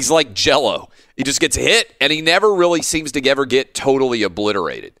 He's like Jell-O. He just gets hit and he never really seems to ever get totally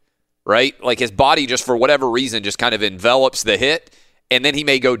obliterated. Right? Like his body just for whatever reason just kind of envelops the hit and then he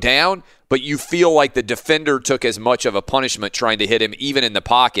may go down, but you feel like the defender took as much of a punishment trying to hit him even in the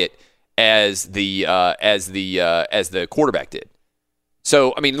pocket as the quarterback did.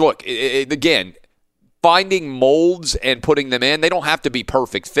 So, I mean, look, again, finding molds and putting them in, they don't have to be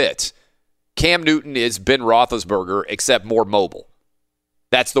perfect fits. Cam Newton is Ben Roethlisberger except more mobile.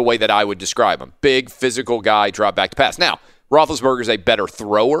 That's the way that I would describe him. Big, physical guy, drop back to pass. Now, Roethlisberger's a better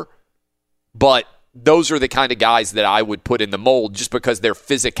thrower, but those are the kind of guys that I would put in the mold just because their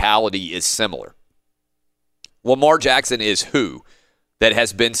physicality is similar. Lamar Jackson is who that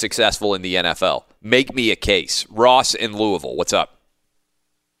has been successful in the NFL? Make me a case. Ross in Louisville, what's up?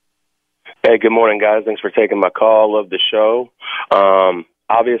 Hey, good morning, guys. Thanks for taking my call. Love the show.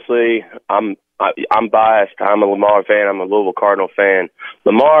 Obviously, I'm biased. I'm a Lamar fan. I'm a Louisville Cardinal fan.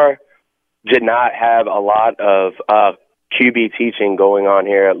 Lamar did not have a lot of QB teaching going on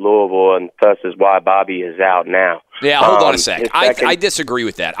here at Louisville, and thus is why Bobby is out now. Yeah, hold on a sec. I disagree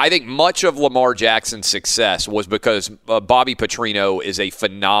with that. I think much of Lamar Jackson's success was because Bobby Petrino is a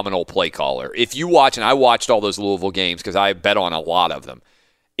phenomenal play caller. If you watch, and I watched all those Louisville games because I bet on a lot of them.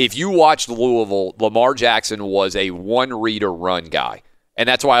 If you watched Louisville, Lamar Jackson was a one-reader run guy. And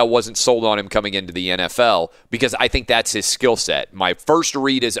that's why I wasn't sold on him coming into the NFL, because I think that's his skill set. My first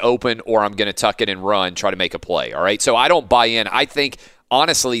read is open, or I'm going to tuck it and run, try to make a play, all right? So I don't buy in. I think,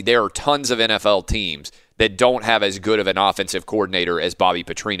 honestly, there are tons of NFL teams that don't have as good of an offensive coordinator as Bobby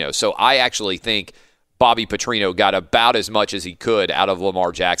Petrino. So I actually think Bobby Petrino got about as much as he could out of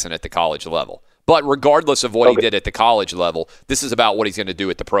Lamar Jackson at the college level. But regardless of what he did at the college level, this is about what he's going to do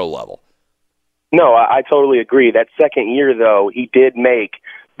at the pro level. No, I totally agree. That second year, though, he did make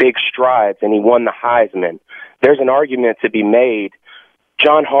big strides, and he won the Heisman. There's an argument to be made.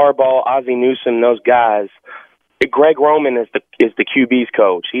 John Harbaugh, Ozzie Newsome, those guys. Greg Roman is the QB's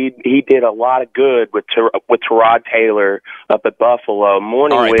coach. He did a lot of good with Tyrod Taylor up at Buffalo.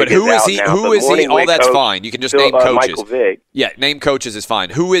 Morningwig all right, but who is he? Now, who is he? Oh, that's fine. You can just name coaches. Michael Vick. Yeah, name coaches is fine.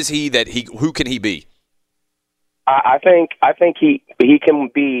 Who is he? Who can he be? I think he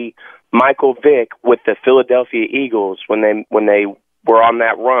can be Michael Vick with the Philadelphia Eagles when they were on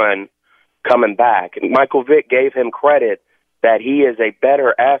that run coming back. And Michael Vick gave him credit that he is a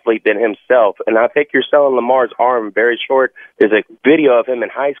better athlete than himself. And I think you're selling Lamar's arm very short. There's a video of him in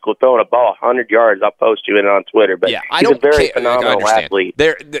high school throwing a ball 100 yards. I'll post you it on Twitter. But he's a very phenomenal athlete.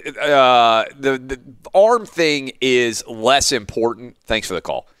 The arm thing is less important. Thanks for the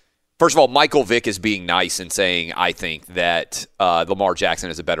call. First of all, Michael Vick is being nice and saying, I think that Lamar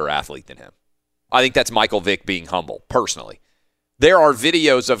Jackson is a better athlete than him. I think that's Michael Vick being humble, personally. There are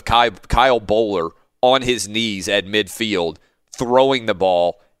videos of Kyle Bowler on his knees at midfield throwing the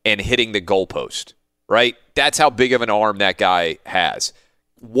ball and hitting the goalpost, right? That's how big of an arm that guy has.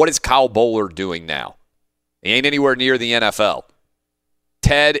 What is Kyle Bowler doing now? He ain't anywhere near the NFL.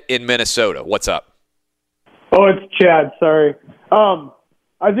 Ted in Minnesota, what's up? Oh, it's Chad. Sorry.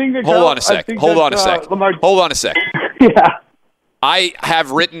 I think that Hold on a sec. Hold on a sec. Yeah. I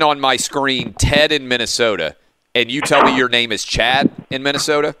have written on my screen Ted in Minnesota, and you tell me your name is Chad in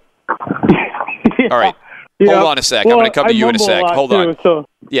Minnesota? All right. Hold on a sec. Well, I'm going to come to you in a sec. Hold on. So.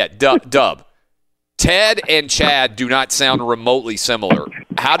 Yeah, Dub. Ted and Chad do not sound remotely similar.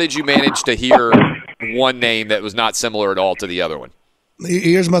 How did you manage to hear one name that was not similar at all to the other one? Your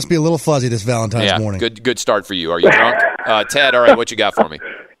ears must be a little fuzzy this Valentine's morning. Good start for you. Are you drunk? Ted, all right, what you got for me?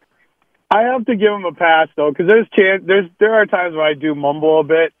 I have to give him a pass though, because there are times where I do mumble a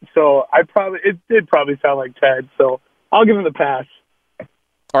bit, so it did probably sound like Ted. So I'll give him the pass.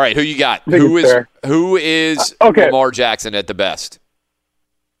 All right, who you got? Who is Lamar Jackson at the best?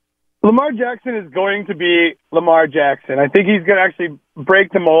 Lamar Jackson is going to be Lamar Jackson. I think he's going to actually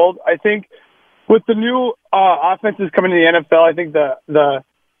break the mold. I think with the new offenses coming to the NFL, I think the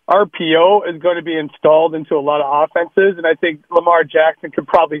RPO is going to be installed into a lot of offenses, and I think Lamar Jackson could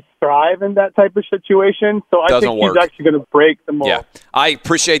probably thrive in that type of situation. So I think he's actually going to break the mold. Yeah, I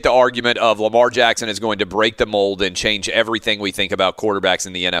appreciate the argument of Lamar Jackson is going to break the mold and change everything we think about quarterbacks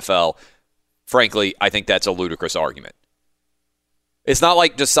in the NFL. Frankly, I think that's a ludicrous argument. It's not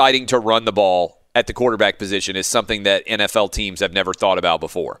like deciding to run the ball at the quarterback position is something that NFL teams have never thought about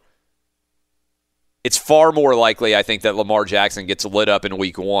before. It's far more likely, I think, that Lamar Jackson gets lit up in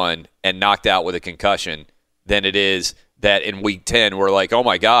week 1 and knocked out with a concussion than it is that in week 10 we're like, oh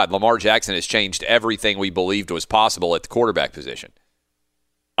my God, Lamar Jackson has changed everything we believed was possible at the quarterback position.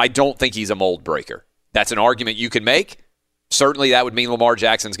 I don't think he's a mold breaker. That's an argument you can make. Certainly that would mean Lamar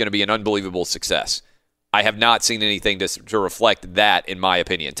Jackson's going to be an unbelievable success. I have not seen anything to reflect that, in my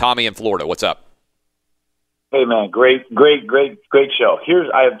opinion. Tommy in Florida, what's up? Hey, man, great show.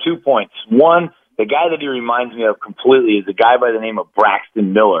 I have 2 points. One, the guy that he reminds me of completely is a guy by the name of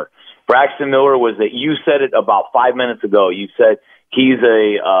Braxton Miller. Braxton Miller you said it about 5 minutes ago. You said he's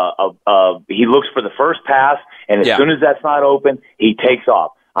he looks for the first pass, and as soon as that's not open, he takes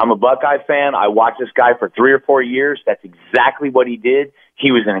off. I'm a Buckeye fan. I watched this guy for 3 or 4 years. That's exactly what he did.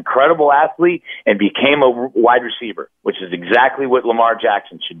 He was an incredible athlete and became a wide receiver, which is exactly what Lamar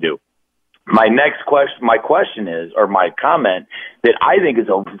Jackson should do. My question is, or my comment that I think is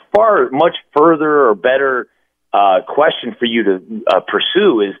a much further or better question for you to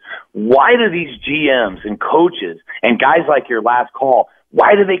pursue is, why do these GMs and coaches and guys like your last call,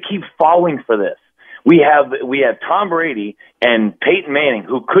 why do they keep falling for this? We have Tom Brady and Peyton Manning,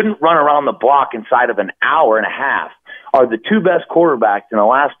 who couldn't run around the block inside of an hour and a half, are the 2 best quarterbacks in the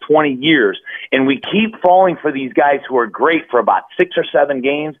last 20 years, and we keep falling for these guys who are great for about 6 or 7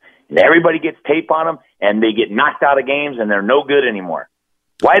 games, and everybody gets tape on them, and they get knocked out of games, and they're no good anymore.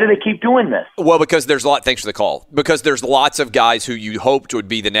 Why do they keep doing this? Well, because thanks for the call, because there's lots of guys who you hoped would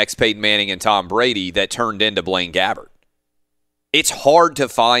be the next Peyton Manning and Tom Brady that turned into Blaine Gabbert. It's hard to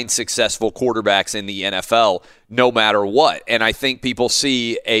find successful quarterbacks in the NFL no matter what. And I think people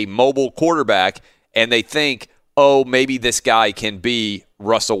see a mobile quarterback and they think, oh, maybe this guy can be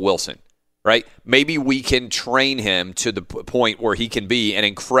Russell Wilson, right? Maybe we can train him to the point where he can be an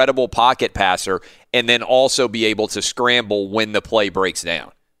incredible pocket passer and then also be able to scramble when the play breaks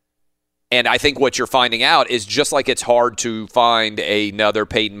down. And I think what you're finding out is just like it's hard to find another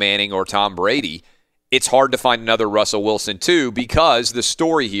Peyton Manning or Tom Brady, it's hard to find another Russell Wilson too, because the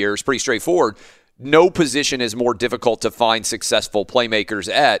story here is pretty straightforward. no position is more difficult to find successful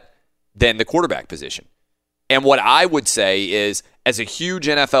playmakers at than the quarterback position. And what I would say is, as a huge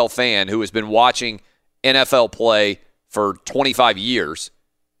NFL fan who has been watching NFL play for 25 years,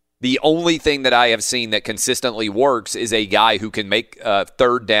 the only thing that I have seen that consistently works is a guy who can make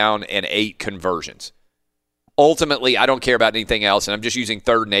 3rd down and 8 conversions. Ultimately, I don't care about anything else, and I'm just using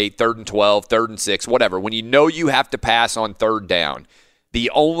 3rd and 8, 3rd and 12, 3rd and 6, whatever. When you know you have to pass on 3rd down, the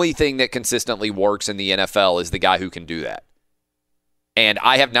only thing that consistently works in the NFL is the guy who can do that. And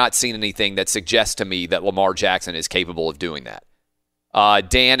I have not seen anything that suggests to me that Lamar Jackson is capable of doing that.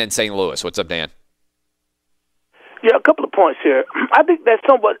 Dan in St. Louis. What's up, Dan? Yeah, a couple of points here. I think that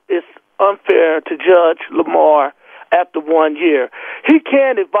somewhat is unfair to judge Lamar after 1 year. He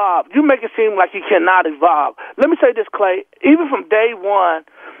can evolve. You make it seem like he cannot evolve. Let me say this, Clay. Even from day one,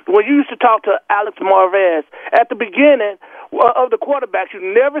 when you used to talk to Alex Marvez, at the beginning of the quarterbacks, you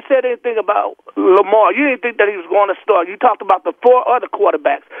never said anything about Lamar. You didn't think that he was going to start. You talked about the 4 other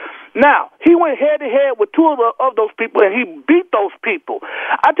quarterbacks. Now, he went head-to-head with 2 of those people, and he beat those people.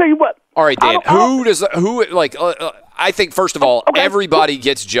 I tell you what. All right, Dan, I think, first of all, everybody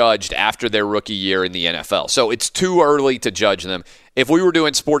gets judged after their rookie year in the NFL. So it's too early to judge them. If we were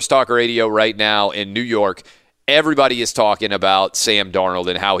doing Sports Talk Radio right now in New York, everybody is talking about Sam Darnold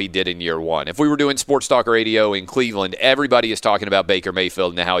and how he did in year 1. If we were doing Sports Talk Radio in Cleveland, everybody is talking about Baker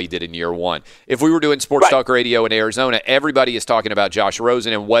Mayfield and how he did in year 1. If we were doing Sports Talk Radio in Arizona, everybody is talking about Josh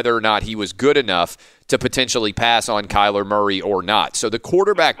Rosen and whether or not he was good enough to potentially pass on Kyler Murray or not. So the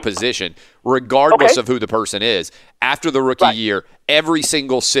quarterback position, regardless of who the person is, after the rookie year, every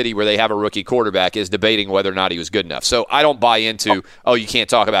single city where they have a rookie quarterback is debating whether or not he was good enough. So I don't buy into, you can't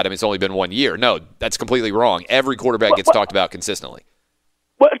talk about him, it's only been 1 year. No, that's completely wrong. Every quarterback gets talked about consistently.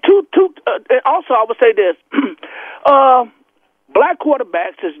 Well, also I would say this. Black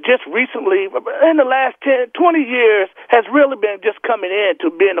quarterbacks has just recently, in the last 10, 20 years, has really been just coming in to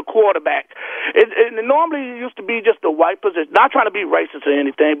being a quarterback. It normally used to be just a white position. Not trying to be racist or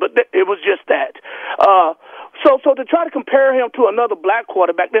anything, but it was just that. So to try to compare him to another black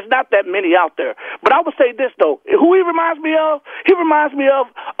quarterback, there's not that many out there. But I would say this, though. Who he reminds me of? He reminds me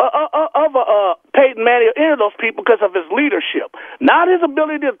of Peyton Manning or any of those people because of his leadership, not his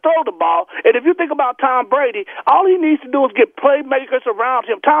ability to throw the ball. And if you think about Tom Brady, all he needs to do is get playmakers around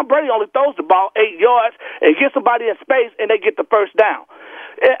him. Tom Brady only throws the ball 8 yards and gets somebody in space, and they get the first down.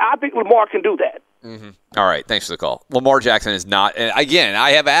 I think Lamar can do that. Mm-hmm. All right, thanks for the call. Lamar Jackson is not. Again,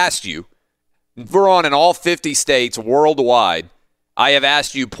 I have asked you. We're on in all 50 states worldwide. I have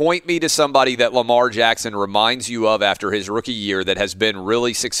asked you, point me to somebody that Lamar Jackson reminds you of after his rookie year that has been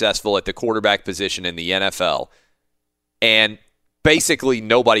really successful at the quarterback position in the NFL. And basically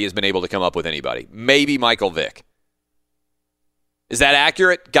nobody has been able to come up with anybody. Maybe Michael Vick. Is that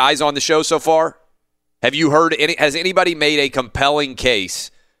accurate, guys on the show so far? Have you heard has anybody made a compelling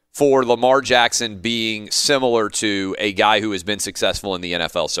case for Lamar Jackson being similar to a guy who has been successful in the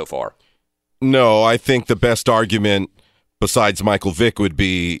NFL so far? No, I think the best argument besides Michael Vick would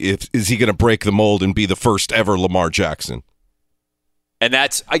be, is he going to break the mold and be the first ever Lamar Jackson? And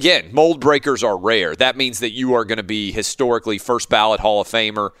that's, again, mold breakers are rare. That means that you are going to be historically first ballot Hall of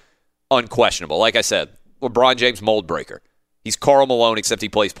Famer, unquestionable. Like I said, LeBron James, mold breaker. He's Karl Malone, except he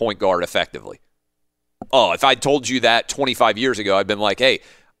plays point guard effectively. If I told you that 25 years ago, I'd been like, hey,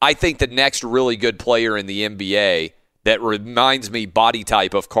 I think the next really good player in the NBA that reminds me body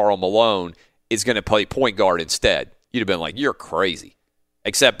type of Karl Malone is going to play point guard instead. You'd have been like, you're crazy.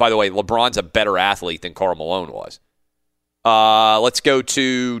 Except, by the way, LeBron's a better athlete than Karl Malone was. Let's go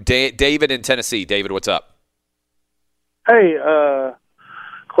to David in Tennessee. David, what's up? Hey,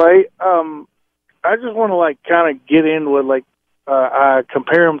 Clay. I just want to kind of get in with I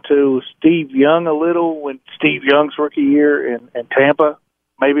compare him to Steve Young a little when Steve Young's rookie year in Tampa.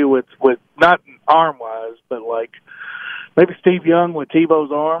 Maybe with not arm wise, but maybe Steve Young with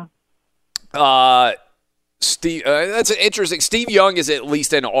Tebow's arm. Steve, that's interesting. Steve Young is at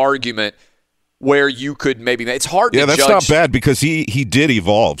least an argument where you could maybe. It's hard to judge. Yeah, that's not bad because he did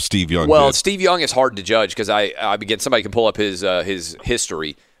evolve. Steve Young. Well, did. Steve Young is hard to judge because again, somebody can pull up his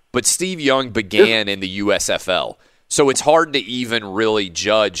history, but Steve Young began in the USFL. So it's hard to even really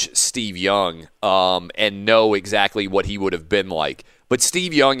judge Steve Young and know exactly what he would have been like. But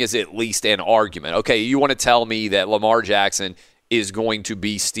Steve Young is at least an argument. Okay, you want to tell me that Lamar Jackson is going to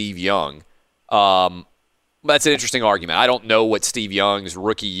be Steve Young. That's an interesting argument. I don't know what Steve Young's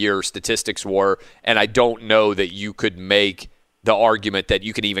rookie year statistics were, and I don't know that you could make the argument that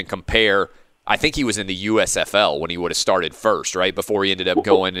you can even compare. I think he was in the USFL when he would have started first, right, before he ended up with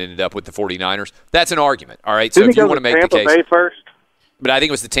the 49ers. That's an argument, all right? So if you want to make the case. Tampa Bay first? but I think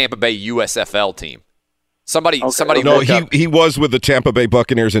it was the Tampa Bay USFL team. Somebody No, look up he was with the Tampa Bay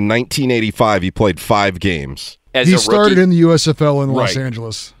Buccaneers in 1985. He played 5 games. as He a started rookie, in the USFL in Los Right.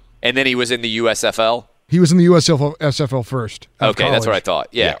 Angeles. and then he was in the USFL. He was in the USFL first. out of Okay, that's what I college. thought.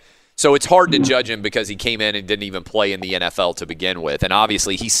 Yeah. So it's hard to judge him because he came in and didn't even play in the NFL to begin with. And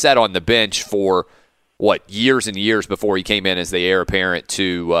obviously he sat on the bench for, years and years before he came in as the heir apparent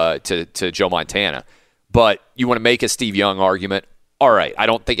to Joe Montana. But you want to make a Steve Young argument? All right. I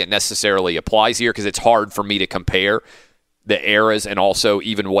don't think it necessarily applies here because it's hard for me to compare the eras and also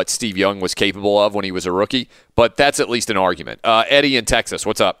even what Steve Young was capable of when he was a rookie. But that's at least an argument. Eddie in Texas,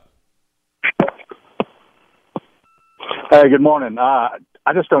 what's up? Hey, good morning.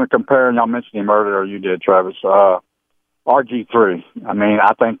 I just going to compare, and y'all mentioned him earlier, you did, Travis. RG3. I mean,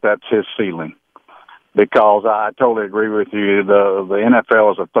 I think that's his ceiling because I totally agree with you. The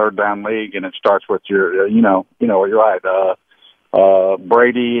NFL is a third down league, and it starts with your, you're right.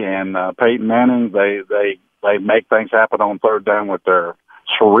 Brady and Peyton Manning, they make things happen on third down with their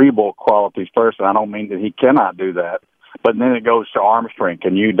cerebral qualities first, and I don't mean that he cannot do that. But then it goes to arm strength.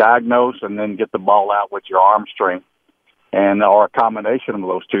 Can you diagnose and then get the ball out with your arm strength? Or a combination of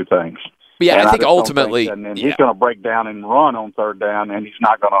those two things. Yeah, and I think just don't ultimately, and then he's going to break down and run on third down, and he's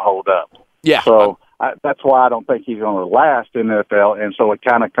not going to hold up. Yeah. So that's why I don't think he's going to last in the NFL, and so it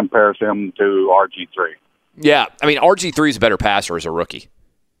kind of compares him to RG3. Yeah, I mean, RG3 is a better passer as a rookie.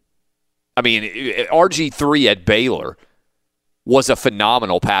 I mean, RG3 at Baylor was a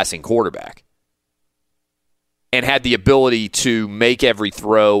phenomenal passing quarterback and had the ability to make every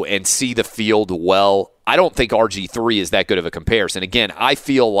throw and see the field well. I don't think RG3 is that good of a comparison. Again, I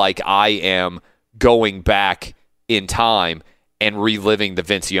feel like I am going back in time and reliving the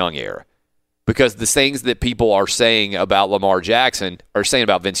Vince Young era because the things that people are saying about Lamar Jackson are saying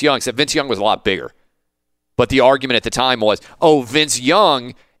about Vince Young, except Vince Young was a lot bigger. But the argument at the time was, Vince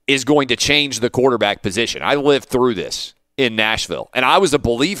Young is going to change the quarterback position. I lived through this in Nashville, and I was a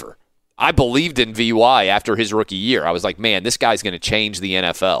believer. I believed in VY after his rookie year. I was like, man, this guy's going to change the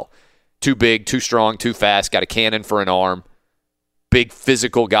NFL. Too big, too strong, too fast, got a cannon for an arm. Big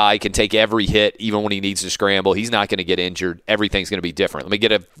physical guy, can take every hit even when he needs to scramble. He's not going to get injured. Everything's going to be different. Let me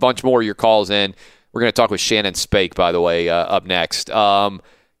get a bunch more of your calls in. We're going to talk with Shannon Spake, by the way, up next.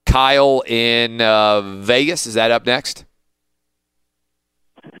 Kyle in Vegas, is that up next?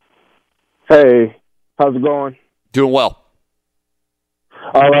 Hey, how's it going? Doing well.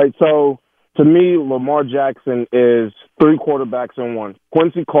 All right, so to me, Lamar Jackson is 3 quarterbacks in one.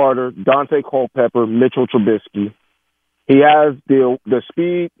 Quincy Carter, Dante Culpepper, Mitchell Trubisky. He has the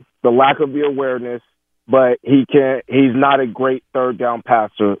speed, the lack of the awareness, but he's not a great third down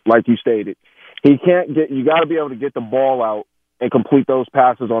passer, like you stated. You got to be able to get the ball out and complete those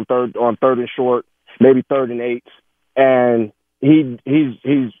passes on third and short, maybe 3rd and 8. And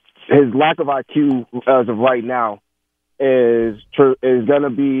his lack of IQ as of right now is going to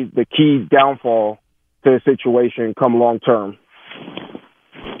be the key downfall to the situation come long term.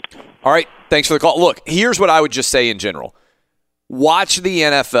 All right, thanks for the call. Look, here's what I would just say in general. Watch the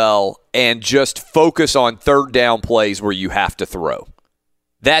NFL and just focus on third down plays where you have to throw.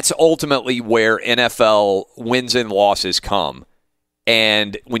 That's ultimately where NFL wins and losses come.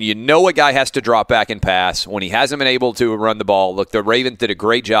 And when you know a guy has to drop back and pass, when he hasn't been able to run the ball, look, the Ravens did a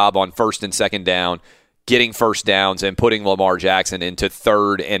great job on 1st and 2nd down, getting first downs and putting Lamar Jackson into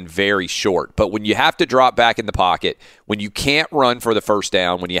 3rd and very short. But when you have to drop back in the pocket, when you can't run for the first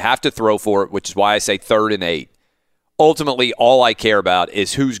down, when you have to throw for it, which is why I say 3rd and 8, ultimately all I care about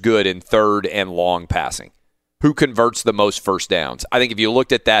is who's good in 3rd and long passing. Who converts the most first downs? I think if you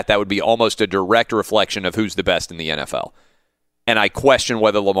looked at that, that would be almost a direct reflection of who's the best in the NFL. And I question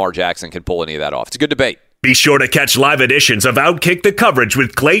whether Lamar Jackson can pull any of that off. It's a good debate. Be sure to catch live editions of Outkick the Coverage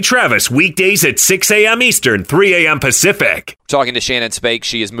with Clay Travis weekdays at 6 a.m. Eastern, 3 a.m. Pacific. Talking to Shannon Spake,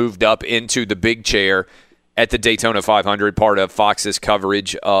 she has moved up into the big chair at the Daytona 500, part of Fox's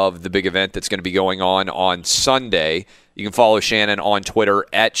coverage of the big event that's going to be going on Sunday. You can follow Shannon on Twitter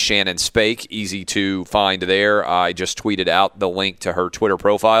at Shannon Spake. Easy to find there. I just tweeted out the link to her Twitter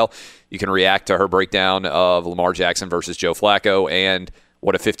profile. You can react to her breakdown of Lamar Jackson versus Joe Flacco and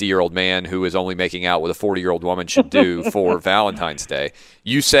what a 50-year-old man who is only making out with a 40-year-old woman should do for Valentine's Day.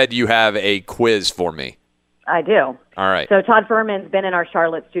 You said you have a quiz for me. I do. All right. So Todd Furman's been in our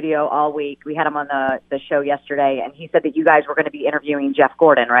Charlotte studio all week. We had him on the show yesterday, and he said that you guys were going to be interviewing Jeff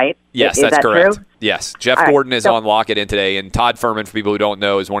Gordon, right? Yes, is that's that correct. True? Yes. Jeff All right, Gordon is so- on Lock It In today, and Todd Furman, for people who don't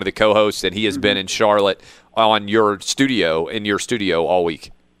know, is one of the co-hosts, and he has been in Charlotte in your studio all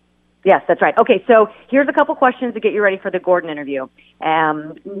week. Yes, that's right. Okay, so here's a couple questions to get you ready for the Gordon interview.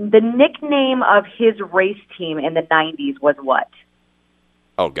 The nickname of his race team in the 90s was what?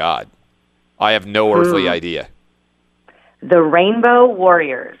 Oh, God. I have no earthly idea. The Rainbow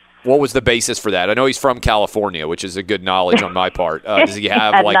Warriors. What was the basis for that? I know he's from California, which is a good knowledge on my part. Does he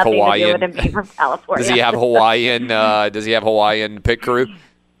have Had like nothing Hawaiian? To do with him being from California. Does he have Hawaiian? Does he have Hawaiian pit crew?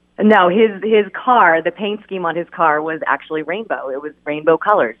 No, his car, the paint scheme on his car was actually rainbow. It was rainbow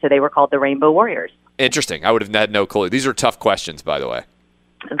colors, so they were called the Rainbow Warriors. Interesting. I would have had no clue. These are tough questions, by the way.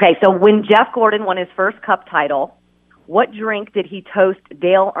 Okay, so when Jeff Gordon won his first Cup title, what drink did he toast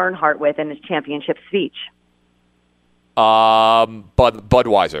Dale Earnhardt with in his championship speech?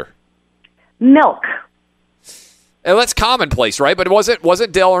 Budweiser. Milk. And that's commonplace, right? But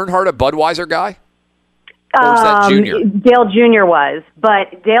wasn't Dale Earnhardt a Budweiser guy? Or was that Junior? Dale Jr. was,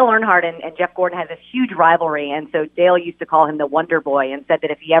 but Dale Earnhardt and Jeff Gordon had this huge rivalry, and so Dale used to call him the Wonder Boy and said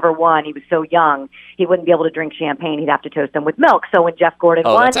that if he ever won, he was so young, he wouldn't be able to drink champagne. He'd have to toast him with milk. So when Jeff Gordon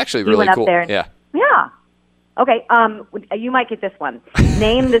won, that's actually he really went cool. up there and, Yeah. Okay, you might get this one.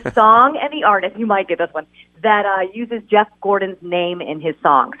 Name the song and the artist, you might get this one, that uses Jeff Gordon's name in his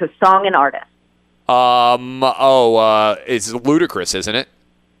song. So song and artist. It's Ludacris, isn't it?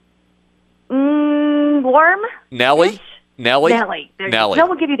 Warm? Nelly? Nelly.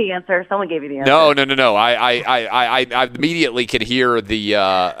 Someone give you the answer. No. I immediately can hear the.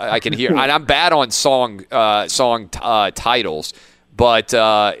 I can hear, and I'm bad on song titles, but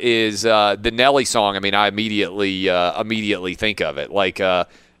is the Nelly song? I mean, I immediately think of it. Like, and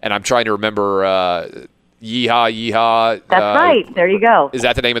I'm trying to remember. Yeehaw, yeehaw. That's right. There you go. Is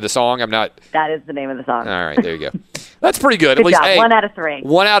that the name of the song? That is the name of the song. All right, there you go. That's pretty good. Good At least, job. hey, 1 out of 3.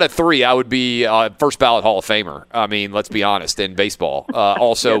 1 out of 3, I would be first ballot Hall of Famer. I mean, let's be honest, in baseball.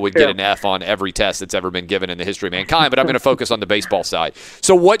 Also would get an F on every test that's ever been given in the history of mankind, but I'm going to focus on the baseball side.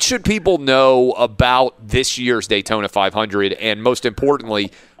 So what should people know about this year's Daytona 500, and most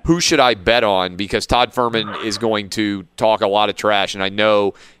importantly, who should I bet on? Because Todd Fuhrman is going to talk a lot of trash, and I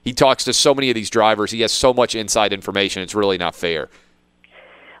know he talks to so many of these drivers. He has so much inside information. It's really not fair.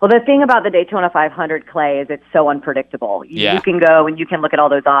 Well, the thing about the Daytona 500, Clay, is it's so unpredictable. You can go and you can look at all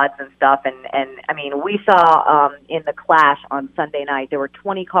those odds and stuff. And I mean, we saw in the Clash on Sunday night, there were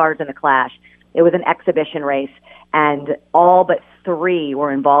 20 cars in the Clash. It was an exhibition race, and all but 3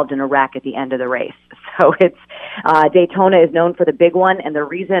 were involved in a wreck at the end of the race. So it's Daytona is known for the big one, and the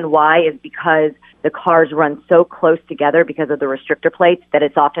reason why is because the cars run so close together because of the restrictor plates that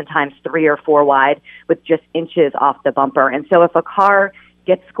it's oftentimes 3 or 4 wide with just inches off the bumper. And so if a car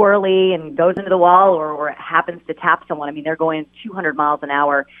gets squirrely and goes into the wall or it happens to tap someone, I mean, they're going 200 miles an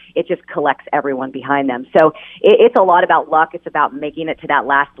hour, it just collects everyone behind them. So it's a lot about luck. It's about making it to that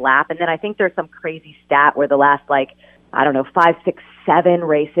last lap. And then I think there's some crazy stat where the last, 5, 6, 7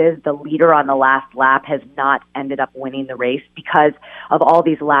 races, the leader on the last lap has not ended up winning the race because of all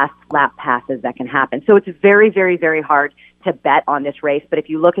these last lap passes that can happen. So it's very, very, very hard to bet on this race. But if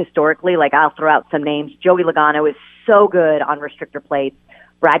you look historically, I'll throw out some names. Joey Logano is so good on restrictor plates.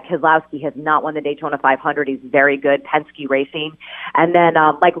 Brad Keselowski has not won the Daytona 500. He's very good. Penske Racing. And then,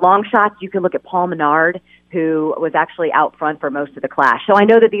 long shots, you can look at Paul Menard, who was actually out front for most of the Clash. So I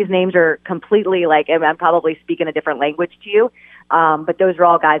know that these names are completely, I'm probably speaking a different language to you, but those are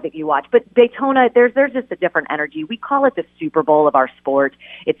all guys that you watch. But Daytona, there's just a different energy. We call it the Super Bowl of our sport.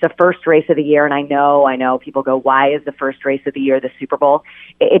 It's the first race of the year, and I know people go, why is the first race of the year the Super Bowl?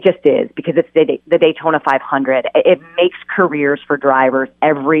 It just is, because it's the Daytona 500. It makes careers for drivers.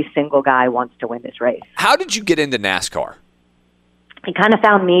 Every single guy wants to win this race. How did you get into NASCAR? It kind of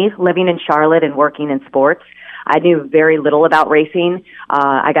found me living in Charlotte and working in sports. I knew very little about racing.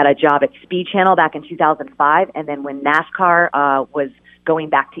 I got a job at Speed Channel back in 2005, and then when NASCAR was going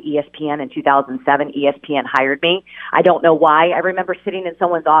back to ESPN in 2007, ESPN hired me. I don't know why. I remember sitting in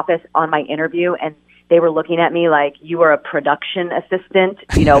someone's office on my interview, and they were looking at me like, you were a production assistant,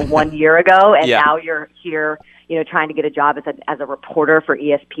 1 year ago, and now you're here, trying to get a job as a reporter for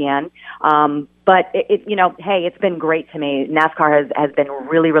ESPN. But hey, it's been great to me. NASCAR has been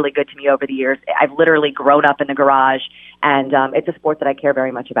really, really good to me over the years. I've literally grown up in the garage, and it's a sport that I care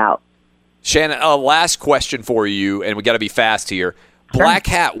very much about. Shannon, last question for you, and we got to be fast here. Black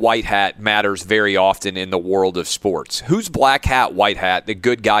hat, white hat matters very often in the world of sports. Who's black hat, white hat, the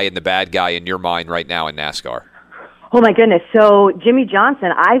good guy and the bad guy in your mind right now in NASCAR? Oh, my goodness. So Jimmy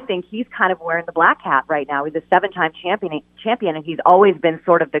Johnson, I think he's kind of wearing the black hat right now. He's a 7-time champion, and he's always been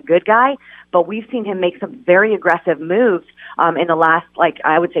sort of the good guy. But we've seen him make some very aggressive moves in the last,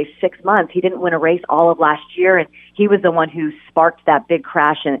 I would say, 6 months. He didn't win a race all of last year, and he was the one who sparked that big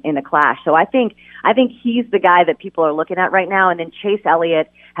crash in the Clash. So I think he's the guy that people are looking at right now. And then Chase Elliott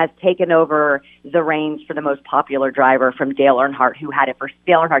has taken over the reins for the most popular driver from Dale Earnhardt,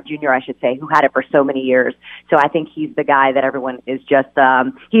 Dale Earnhardt Jr., I should say, who had it for so many years. So I think he's the guy that everyone is just,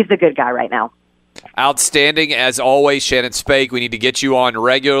 he's the good guy right now. Outstanding as always, Shannon Spake. We need to get you on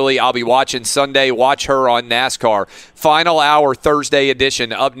regularly. I'll be watching Sunday. Watch her on NASCAR. Final hour Thursday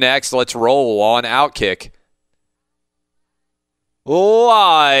edition. Up next, let's roll on Outkick.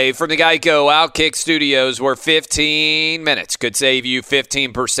 Live from the Geico Outkick Studios, where 15 minutes could save you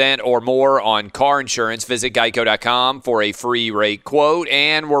 15% or more on car insurance. Visit geico.com for a free rate quote.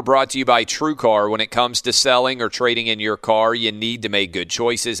 And we're brought to you by TrueCar. When it comes to selling or trading in your car, you need to make good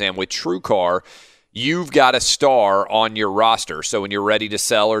choices. And with TrueCar, you've got a star on your roster. So when you're ready to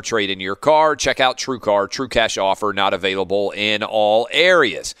sell or trade in your car, check out TrueCar. True cash offer not available in all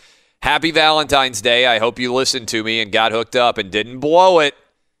areas. Happy Valentine's Day. I hope you listened to me and got hooked up and didn't blow it.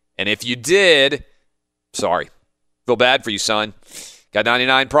 And if you did, sorry. Feel bad for you, son. Got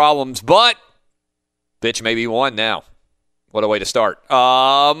 99 problems, but bitch maybe one now. What a way to start.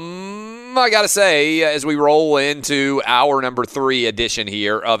 I got to say, as we roll into hour number 3 edition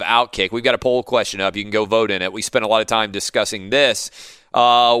here of Outkick, we've got a poll question up. You can go vote in it. We spent a lot of time discussing this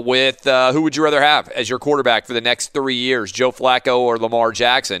with who would you rather have as your quarterback for the next 3 years, Joe Flacco or Lamar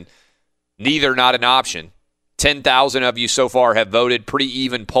Jackson? Neither not an option. 10,000 of you so far have voted. Pretty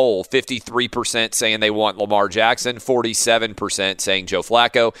even poll. 53% saying they want Lamar Jackson. 47% saying Joe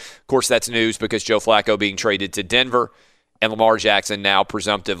Flacco. Of course, that's news because Joe Flacco being traded to Denver and Lamar Jackson now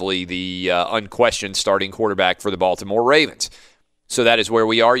presumptively the unquestioned starting quarterback for the Baltimore Ravens. So that is where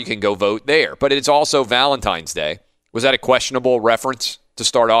we are. You can go vote there. But it's also Valentine's Day. Was that a questionable reference to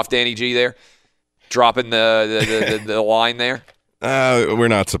start off, Danny G, there? Dropping the line there? We're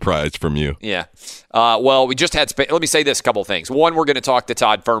not surprised from you. Yeah. Well, we just had let me say this couple things. One, we're going to talk to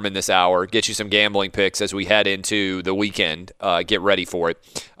Todd Furman this hour, get you some gambling picks as we head into the weekend. Get ready for it.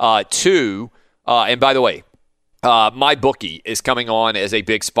 Two, and by the way, MyBookie is coming on as a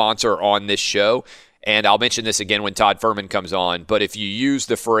big sponsor on this show, and I'll mention this again when Todd Furman comes on, but if you use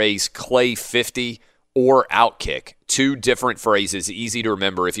the phrase Clay50 or Outkick, 2 different phrases, easy to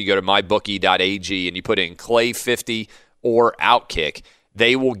remember. If you go to mybookie.ag and you put in Clay50 or Outkick,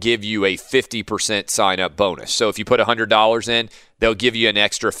 they will give you a 50% sign-up bonus. So if you put $100 in, they'll give you an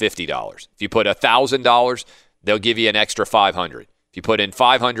extra $50. If you put $1,000, they'll give you an extra $500. If you put in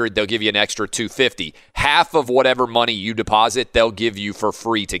 $500, they'll give you an extra $250. Half of whatever money you deposit, they'll give you for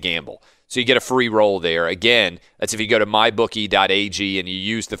free to gamble. So you get a free roll there. Again, that's if you go to mybookie.ag and you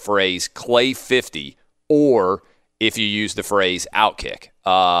use the phrase Clay50 or if you use the phrase Outkick.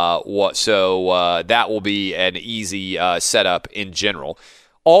 So that will be an easy setup in general.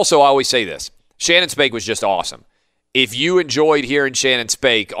 Also, I always say this. Shannon Spake was just awesome. If you enjoyed hearing Shannon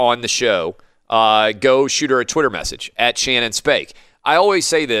Spake on the show, go shoot her a Twitter message at Shannon Spake. I always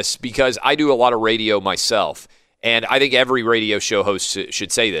say this because I do a lot of radio myself, and I think every radio show host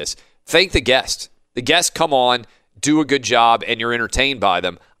should say this. Thank the guest. The guests come on, do a good job, and you're entertained by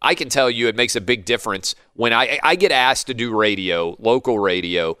them. I can tell you it makes a big difference when I get asked to do radio, local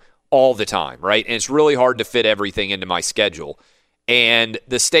radio, all the time, right? And it's really hard to fit everything into my schedule. And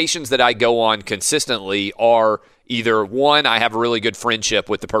the stations that I go on consistently are either, one, I have a really good friendship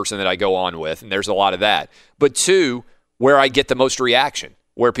with the person that I go on with, and there's a lot of that. But two, where I get the most reaction,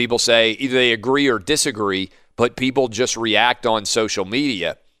 where people say either they agree or disagree, but people just react on social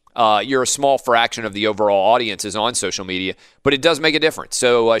media. You're a small fraction of the overall audience is on social media, but it does make a difference.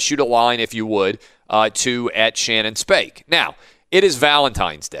 So shoot a line, if you would, to at Shannon Spake. Now, it is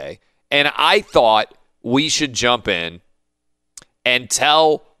Valentine's Day, and I thought we should jump in and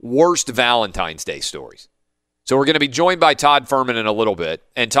tell worst Valentine's Day stories. So we're going to be joined by Todd Furman in a little bit,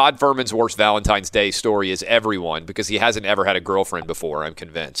 and Todd Furman's worst Valentine's Day story is everyone because he hasn't ever had a girlfriend before, I'm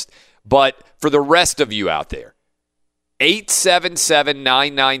convinced. But for the rest of you out there,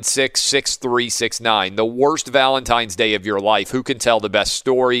 877-996-6369, the worst Valentine's Day of your life. Who can tell the best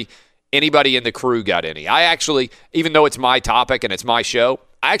story? Anybody in the crew got any? I actually, even though it's my topic and it's my show,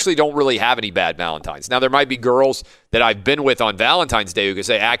 I actually don't really have any bad Valentines. Now, there might be girls that I've been with on Valentine's Day who could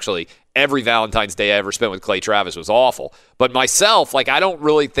say, actually, every Valentine's Day I ever spent with Clay Travis was awful. But myself, I don't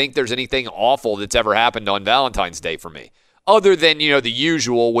really think there's anything awful that's ever happened on Valentine's Day for me. Other than, the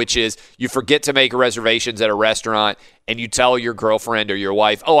usual, which is you forget to make reservations at a restaurant and you tell your girlfriend or your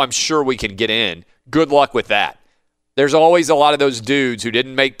wife, oh, I'm sure we can get in. Good luck with that. There's always a lot of those dudes who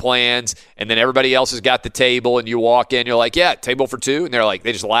didn't make plans, and then everybody else has got the table, and you walk in, you're like, yeah, table for two, and they're like,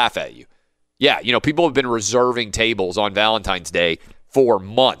 they just laugh at you. Yeah, people have been reserving tables on Valentine's Day for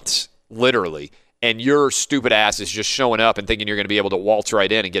months, literally, and your stupid ass is just showing up and thinking you're going to be able to waltz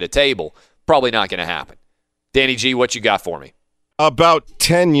right in and get a table. Probably not going to happen. Danny G, what you got for me? About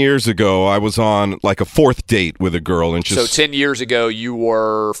 10 years ago, I was on like a fourth date with a girl. And So 10 years ago, you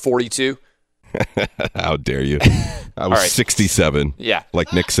were 42? How dare you? I was 67. Yeah.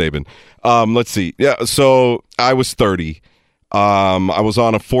 Like Nick Saban. Let's see. Yeah, so I was 30. I was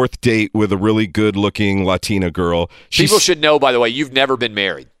on a fourth date with a really good-looking Latina girl. People should know, by the way, you've never been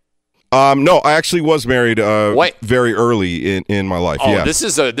married. No, I actually was married very early in my life. Oh, yeah. this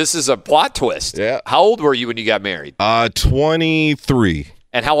is a plot twist. Yeah. How old were you when you got married? 23.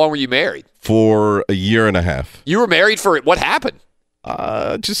 And how long were you married? For a year and a half. You were married for what happened?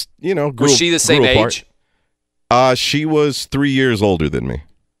 Was she the same age? She was 3 years older than me.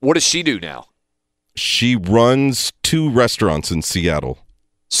 What does she do now? She runs 2 restaurants in Seattle.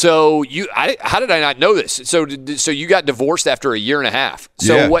 So how did I not know this? So you got divorced after a year and a half.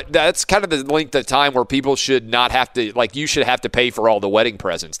 So Yeah. that's kind of the length of time where people should not have to, like, you should have to pay for all the wedding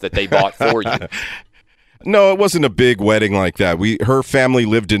presents that they bought for you. No, it wasn't a big wedding like that. Her family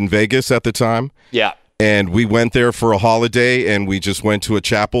lived in Vegas at the time. Yeah. And we went there for a holiday, and we just went to a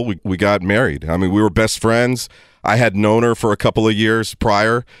chapel. We got married. I mean, we were best friends. I had known her for a couple of years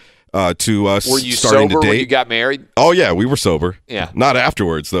prior to us Were you starting sober to date. when you got married? Oh, yeah, we were sober. Yeah. Not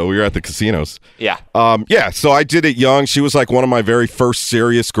afterwards, though. We were at the casinos. Yeah. So I did it young. She was like one of my very first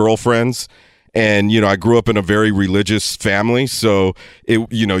serious girlfriends. And, I grew up in a very religious family. So,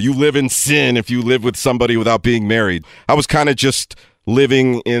 you live in sin if you live with somebody without being married. I was kind of just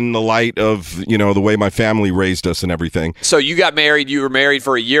living in the light of, the way my family raised us and everything. So you got married, you were married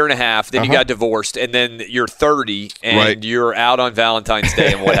for a year and a half, then you got divorced, and then you're 30, and you're out on Valentine's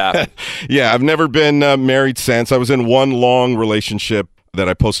Day, and what happened? Yeah, I've never been married since. I was in one long relationship that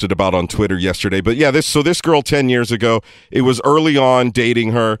I posted about on Twitter yesterday. But yeah, this girl 10 years ago, it was early on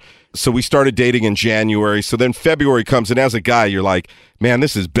dating her. So we started dating in January. So then February comes, and as a guy, you're like, man,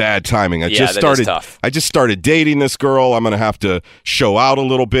 this is bad timing. I just started dating this girl. I'm going to have to show out a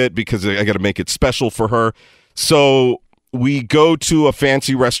little bit because I got to make it special for her. So we go to a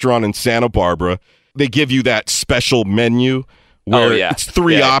fancy restaurant in Santa Barbara. They give you that special menu where it's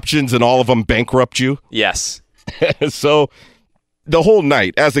 3 options and all of them bankrupt you. Yes. So the whole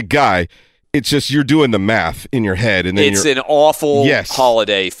night, as a guy, it's just you're doing the math in your head. And then it's an awful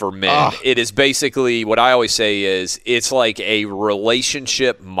holiday for men. It is basically, what I always say is, it's like a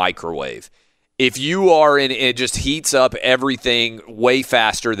relationship microwave. If you are in, it just heats up everything way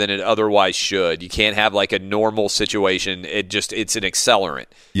faster than it otherwise should. You can't have like a normal situation. It's an accelerant.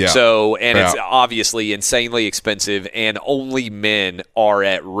 Yeah. So, and it's obviously insanely expensive, and only men are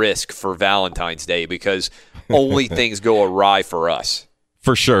at risk for Valentine's Day because only things go awry for us.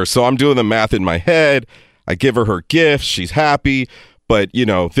 For sure. So I'm doing the math in my head. I give her gifts. She's happy. But,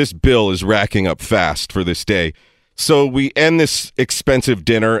 this bill is racking up fast for this day. So we end this expensive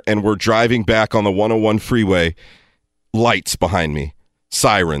dinner, and we're driving back on the 101 freeway. Lights behind me.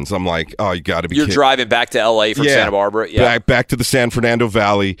 Sirens. I'm like, oh, you got to be You're kidding. driving back to L.A. from Santa Barbara? Yeah. Back to the San Fernando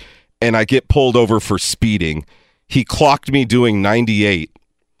Valley, and I get pulled over for speeding. He clocked me doing 98.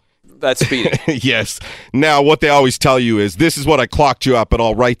 That's speeding. Yes. Now, what they always tell you is, this is what I clocked you up, but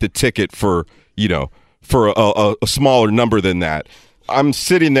I'll write the ticket for a smaller number than that. I'm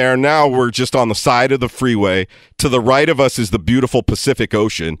sitting there. Now we're just on the side of the freeway. To the right of us is the beautiful Pacific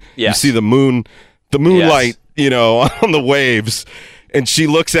Ocean. Yes. You see the moonlight, on the waves. And she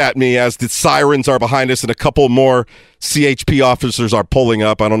looks at me as the sirens are behind us and a couple more CHP officers are pulling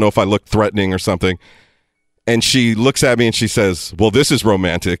up. I don't know if I look threatening or something. And she looks at me and she says, well, this is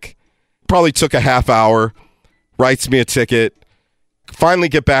romantic. Probably took a half hour, writes me a ticket, finally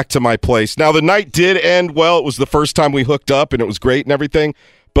get back to my place. Now, the night did end well. It was the first time we hooked up, and it was great and everything.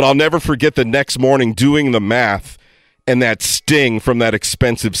 But I'll never forget the next morning doing the math and that sting from that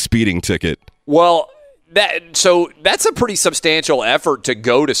expensive speeding ticket. Well, that's a pretty substantial effort to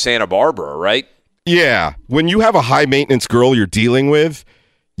go to Santa Barbara, right? Yeah. When you have a high-maintenance girl you're dealing with,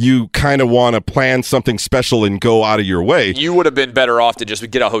 you kind of want to plan something special and go out of your way. You would have been better off to just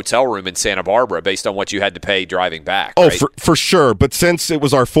get a hotel room in Santa Barbara based on what you had to pay driving back. Oh, right? for sure. But since it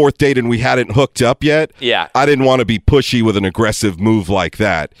was our fourth date and we hadn't hooked up yet, I didn't want to be pushy with an aggressive move like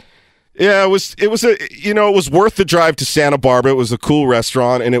that. Yeah, it was worth the drive to Santa Barbara. It was a cool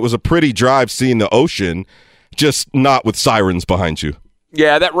restaurant, and it was a pretty drive seeing the ocean, just not with sirens behind you.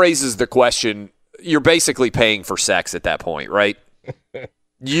 Yeah, that raises the question. You're basically paying for sex at that point, right?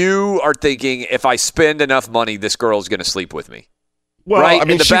 You are thinking, if I spend enough money, this girl is going to sleep with me. Well, right? I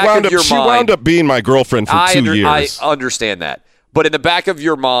mean, she wound up being my girlfriend for 2 years. I understand that. But in the back of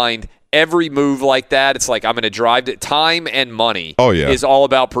your mind, every move like that, it's like, I'm going to drive to time and money is all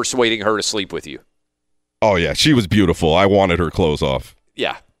about persuading her to sleep with you. Oh, yeah. She was beautiful. I wanted her clothes off.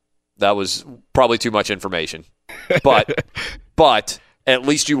 Yeah. That was probably too much information. But but at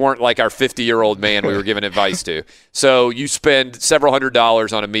least you weren't like our 50-year-old man we were giving advice to. So you spend several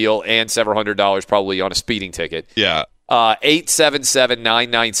 $100s on a meal and several $100 probably on a speeding ticket. Yeah.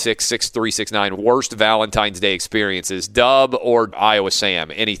 877-996-6369. Worst Valentine's Day experiences. Dub or Iowa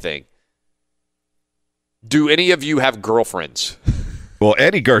Sam? Anything. Do any of you have girlfriends? Well,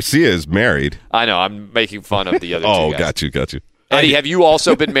 Eddie Garcia is married. I know. I'm making fun of the other two guys. Got you. Eddie, have you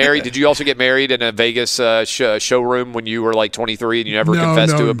also been married? Did you also get married in a Vegas showroom when you were like 23 and you never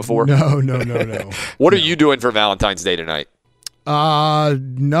confessed to it before? No. What are you doing for Valentine's Day tonight?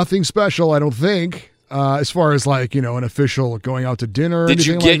 Nothing special, I don't think. As far as like, an official going out to dinner. Did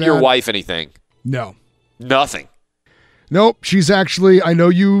you get your wife anything? No. Nothing. Nope. She's actually, I know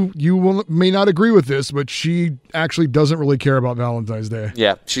you may not agree with this, but she actually doesn't really care about Valentine's Day.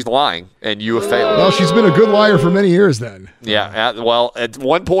 Yeah, she's lying, and you have failed. Well, she's been a good liar for many years then. Yeah, well, at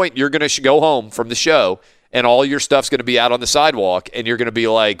one point, you're going to go home from the show, and all your stuff's going to be out on the sidewalk, and you're going to be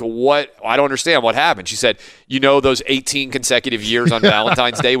like, what? I don't understand what happened. She said, those 18 consecutive years on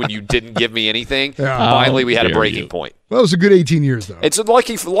Valentine's Day when you didn't give me anything? Yeah. Finally, we had a breaking point. Well, it was a good 18 years, though. It's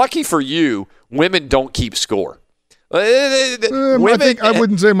lucky for you, women don't keep score. I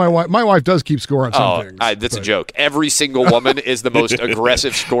wouldn't say my wife. My wife does keep score on some things. That's a joke. Every single woman is the most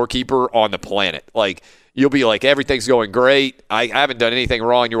aggressive scorekeeper on the planet. Like, you'll be like, everything's going great. I haven't done anything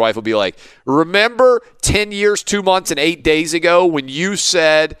wrong. Your wife will be like, remember 10 years, 2 months, and 8 days ago when you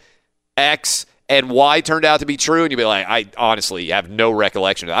said X and Y turned out to be true? And you'll be like, I honestly have no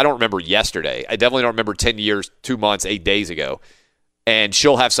recollection. I don't remember yesterday. I definitely don't remember 10 years, 2 months, 8 days ago. And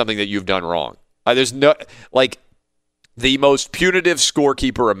she'll have something that you've done wrong. There's no, like, the most punitive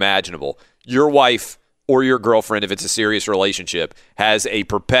scorekeeper imaginable. Your wife or your girlfriend, if it's a serious relationship, has a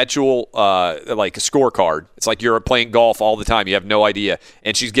perpetual like a scorecard. It's like you're playing golf all the time. You have no idea,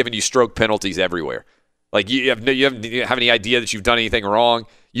 and she's giving you stroke penalties everywhere. Like you have any idea that you've done anything wrong.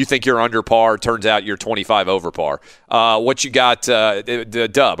 You think you're under par. Turns out you're 25 over par. What you got, the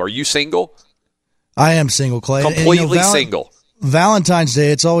Dub? Are you single? I am single, Clay. Completely single. Valentine's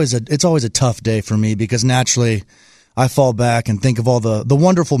Day. It's always a tough day for me because naturally, I fall back and think of all the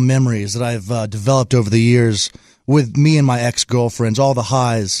wonderful memories that I've developed over the years with me and my ex-girlfriends, all the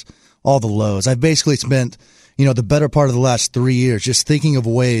highs, all the lows. I've basically spent, the better part of the last 3 years just thinking of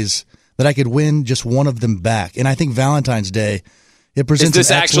ways that I could win just one of them back. And I think Valentine's Day, it presents. Is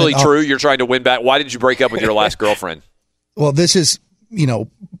this actually true? You're trying to win back? Why did you break up with your last girlfriend? Well, this is,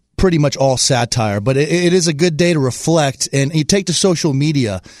 pretty much all satire, but it is a good day to reflect, and you take to social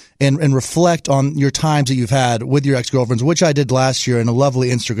media and reflect on your times that you've had with your ex-girlfriends, which I did last year in a lovely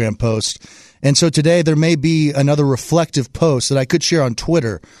Instagram post. And so today there may be another reflective post that I could share on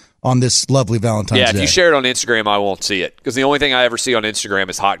Twitter on this lovely Valentine's Day. Yeah, if you share it on Instagram, I won't see it because the only thing I ever see on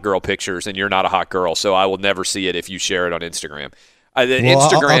Instagram is hot girl pictures, and you're not a hot girl, so I will never see it if you share it on Instagram. I'll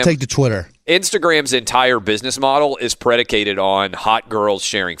take to Twitter. Instagram's entire business model is predicated on hot girls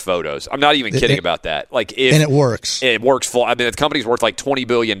sharing photos. I'm not even kidding about that. Like, and it works. It works full. I mean, the company's worth like $20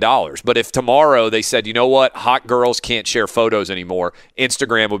 billion. But if tomorrow they said, you know what, hot girls can't share photos anymore,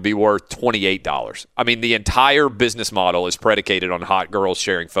 Instagram would be worth $28. I mean, the entire business model is predicated on hot girls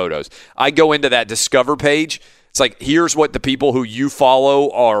sharing photos. I go into that Discover page. It's like, here's what the people who you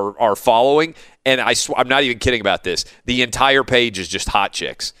follow are following. And I'm not even kidding about this. The entire page is just hot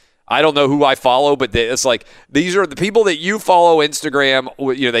chicks. I don't know who I follow, but it's like, these are the people that you follow Instagram.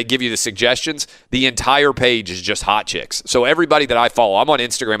 They give you the suggestions. The entire page is just hot chicks. So everybody that I follow, I'm on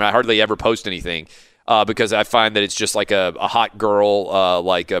Instagram, and I hardly ever post anything because I find that it's just like a hot girl,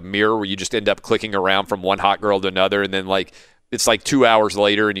 like a mirror where you just end up clicking around from one hot girl to another. And then like, it's like 2 hours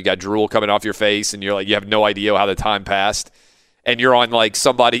later and you got drool coming off your face and you're like, you have no idea how the time passed. And you're on like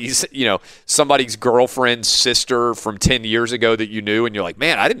somebody's girlfriend's sister from 10 years ago that you knew, and you're like,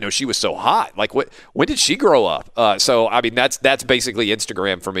 man, I didn't know she was so hot. Like, when did she grow up? So I mean, that's basically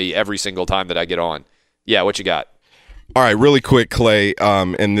Instagram for me every single time that I get on. Yeah, what you got? All right, really quick, Clay,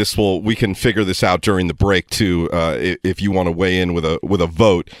 and we can figure this out during the break too, if you want to weigh in with a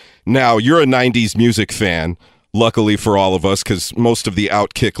vote. Now, you're a 90s music fan, luckily for all of us, because most of the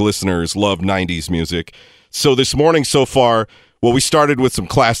Outkick listeners love 90s music. So this morning so far, well, we started with some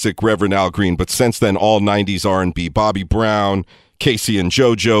classic Reverend Al Green, but since then, all 90s R&B, Bobby Brown, Casey and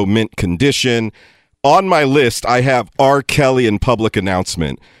JoJo, Mint Condition. On my list, I have R. Kelly and Public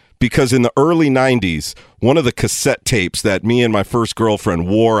Announcement, because in the early 90s, one of the cassette tapes that me and my first girlfriend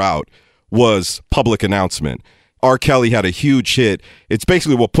wore out was Public Announcement. R. Kelly had a huge hit. It's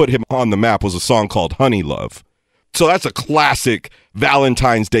basically what put him on the map was a song called Honey Love. So that's a classic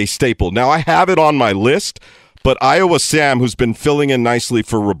Valentine's Day staple. Now, I have it on my list, but Iowa Sam, who's been filling in nicely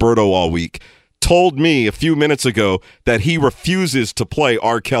for Roberto all week, told me a few minutes ago that he refuses to play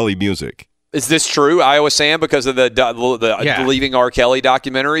R. Kelly music. Is this true, Iowa Sam? Because of the Leaving R. Kelly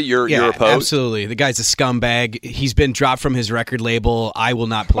documentary, you're opposed? Absolutely. The guy's a scumbag. He's been dropped from his record label. I will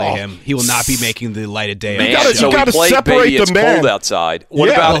not play him. He will not be making the light of day. Man, you got to separate the It's man. Cold outside. What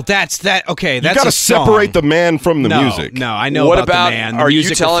about? Well, that's that. Okay, that's you got to separate the man from the no, music. No, I know What about the man. The are music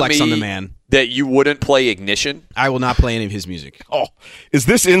you telling reflects me on the man. that you wouldn't play Ignition? I will not play any of his music. Oh, is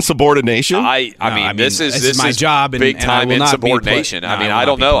this insubordination? I mean, this is my job, and big and I time will not be insubordination. I I mean, will I not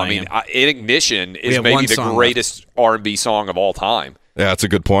don't be know. I playing mean, Ignition is have maybe one the song greatest R&B song of all time. Yeah, that's a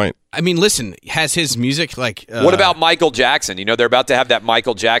good point. I mean, listen, has his music like? What about Michael Jackson? You know, they're about to have that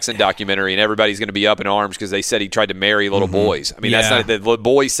Michael Jackson documentary, and everybody's going to be up in arms because they said he tried to marry little boys. I mean, that's not. The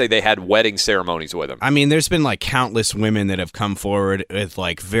boys say they had wedding ceremonies with him. I mean, there's been like countless women that have come forward with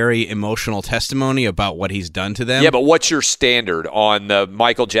like very emotional testimony about what he's done to them. Yeah, but what's your standard on the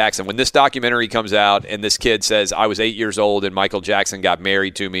Michael Jackson? When this documentary comes out and this kid says, I was 8 years old and Michael Jackson got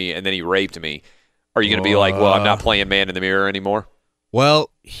married to me and then he raped me, are you going to be like, well, I'm not playing Man in the Mirror anymore? Well,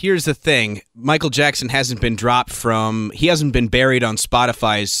 here's the thing. Michael Jackson hasn't been he hasn't been buried on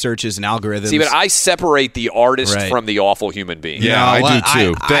Spotify's searches and algorithms. See, but I separate the artist from the awful human being. Yeah, I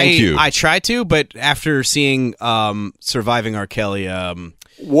do too. Thank you. I try to, but after seeing Surviving R. Kelly,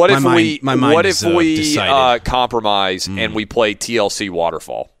 what if we decided. compromise and we play TLC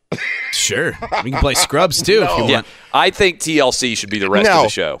Waterfall? Sure. We can play Scrubs too if you want. I think TLC should be the rest of the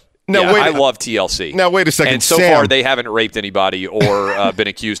show. No, I love TLC. Now, wait a second. And so Sam, far, they haven't raped anybody or been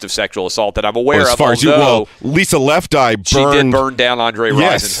accused of sexual assault that I'm aware as of. far as Lisa Left Eye burned. She did burn down Andre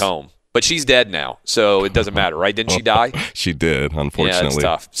Yes. Rison's home. But she's dead now, so it doesn't matter, right? Didn't she die? She did, unfortunately. Yeah, that's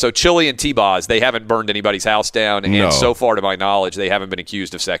tough. So Chili and T-Boz, they haven't burned anybody's house down, and No. so far, to my knowledge, they haven't been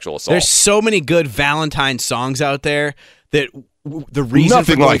accused of sexual assault. There's so many good Valentine songs out there that the reason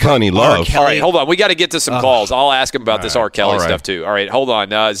Nothing for going like for Honey R. Love. Kelly, All right, hold on. We got to get to some calls. I'll ask him about this R. Kelly all right. stuff, too. All right, hold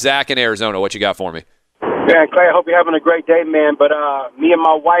on. Zach in Arizona, what you got for me? Man, Clay, I hope you're having a great day, man. But me and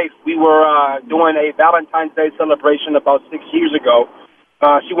my wife, we were doing a Valentine's Day celebration about 6 years ago.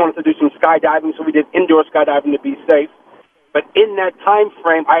 She wanted to do some skydiving, so we did indoor skydiving to be safe. But in that time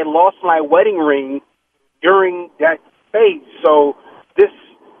frame, I lost my wedding ring during that phase. So this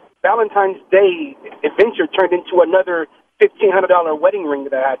Valentine's Day adventure turned into another $1,500 wedding ring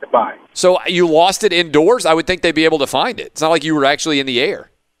that I had to buy. So you lost it indoors? I would think they'd be able to find it. It's not like you were actually in the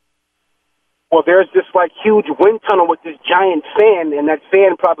air. Well, there's this like huge wind tunnel with this giant fan, and that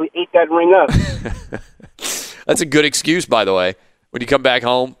fan probably ate that ring up. That's a good excuse, by the way. When you come back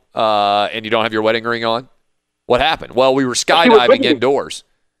home and you don't have your wedding ring on, what happened? Well, we were skydiving indoors.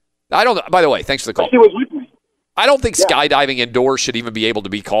 I don't. By the way, thanks for the call. She was with me. I don't think skydiving indoors should even be able to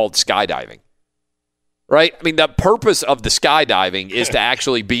be called skydiving. Right? I mean, the purpose of the skydiving is to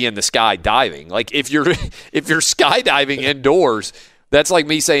actually be in the sky diving. Like if you're skydiving indoors, that's like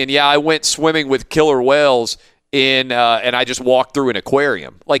me saying, "Yeah, I went swimming with killer whales and I just walked through an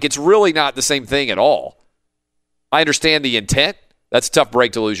aquarium." Like it's really not the same thing at all. I understand the intent. That's a tough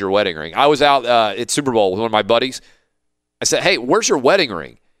break to lose your wedding ring. I was out at Super Bowl with one of my buddies. I said, "Hey, where's your wedding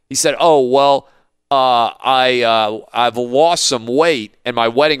ring?" He said, "Oh, well, I've lost some weight and my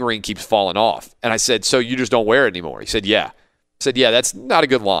wedding ring keeps falling off." And I said, "So you just don't wear it anymore?" He said, "Yeah." I said, "Yeah, that's not a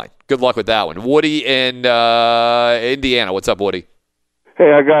good line. Good luck with that one." Woody in Indiana. What's up, Woody?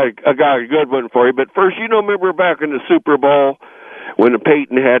 Hey, I got a good one for you. But first, remember back in the Super Bowl when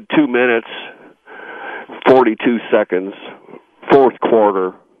Peyton had 2 minutes, 42 seconds, fourth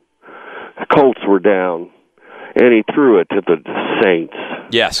quarter, the Colts were down, and he threw it to the Saints.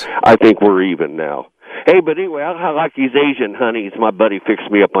 Yes. I think we're even now. Hey, but anyway, I like these Asian honeys. My buddy fixed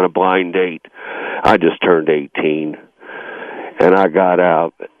me up on a blind date. I just turned 18, and I got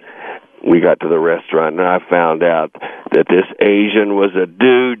out. We got to the restaurant, and I found out that this Asian was a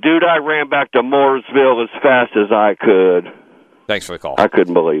dude. Dude, I ran back to Mooresville as fast as I could. Thanks for the call. I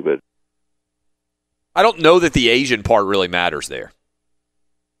couldn't believe it. I don't know that the Asian part really matters there.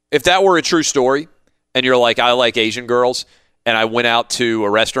 If that were a true story, and you're like, I like Asian girls, and I went out to a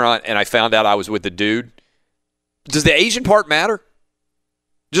restaurant and I found out I was with the dude, does the Asian part matter?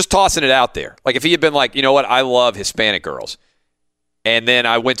 Just tossing it out there. Like if he had been like, you know what, I love Hispanic girls. And then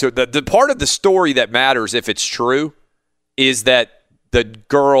I went to the part of the story that matters, if it's true, is that the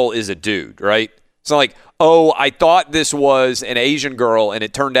girl is a dude, right? It's not like, oh, I thought this was an Asian girl and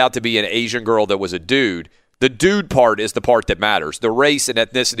it turned out to be an Asian girl that was a dude. The dude part is the part that matters. The race and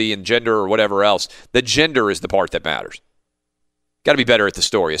ethnicity and gender or whatever else, the gender is the part that matters. Got to be better at the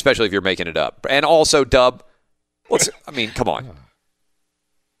story, especially if you're making it up. And also, Dub, come on.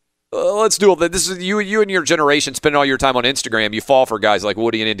 let's do it. This is you and your generation spending all your time on Instagram. You fall for guys like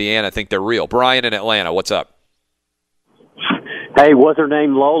Woody in Indiana, think they're real. Brian in Atlanta, what's up? Hey, what's her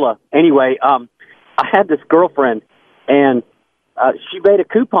name? Lola. Anyway, I had this girlfriend, and she made a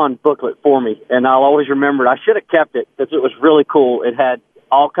coupon booklet for me, and I'll always remember it. I should have kept it because it was really cool. It had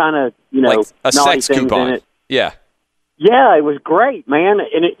all kind of, like a naughty sex things coupon. in it. Yeah. Yeah, it was great, man.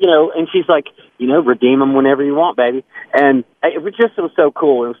 And it, and she's like, redeem them whenever you want, baby. And it was so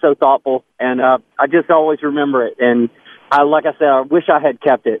cool. It was so thoughtful, and I just always remember it. And like I said, I wish I had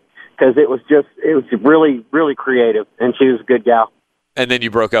kept it because it was really, really creative, and she was a good gal. And then you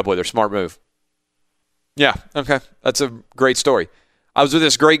broke up with her. Smart move. Yeah. Okay. That's a great story. I was with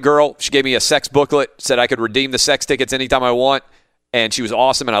this great girl. She gave me a sex booklet, said I could redeem the sex tickets anytime I want. And she was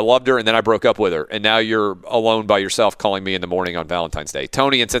awesome, and I loved her, and then I broke up with her. And now you're alone by yourself calling me in the morning on Valentine's Day.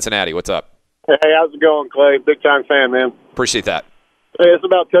 Tony in Cincinnati, what's up? Hey, how's it going, Clay? Big-time fan, man. Appreciate that. Hey, it's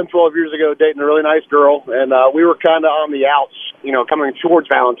about 10, 12 years ago, dating a really nice girl, and we were kind of on the outs, coming towards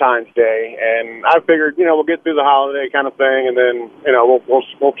Valentine's Day. And I figured, we'll get through the holiday kind of thing, and then,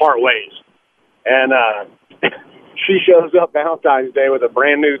 we'll part ways. And she shows up Valentine's Day with a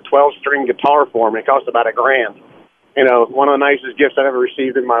brand-new 12-string guitar for me. It cost about $1,000. One of the nicest gifts I've ever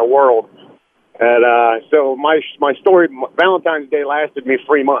received in my world. And so my story, Valentine's Day lasted me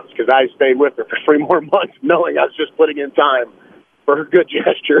 3 months because I stayed with her for 3 more months knowing I was just putting in time for her good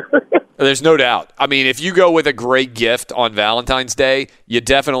gesture. There's no doubt. I mean, if you go with a great gift on Valentine's Day, you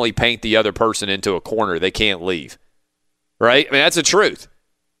definitely paint the other person into a corner they can't leave. Right? I mean, that's the truth.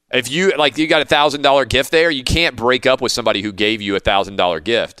 If you got a $1,000 gift there, you can't break up with somebody who gave you a $1,000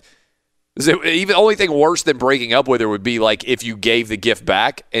 gift. Even the only thing worse than breaking up with her would be like if you gave the gift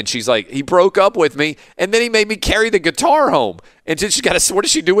back and she's like, he broke up with me and then he made me carry the guitar home. And then what does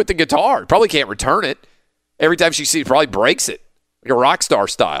she do with the guitar? Probably can't return it. Every time she sees it, probably breaks it, like a rock star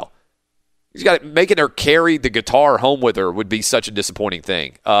style. Making her carry the guitar home with her would be such a disappointing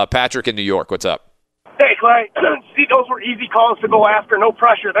thing. Patrick in New York, what's up? Hey, Clay. See, those were easy calls to go after. No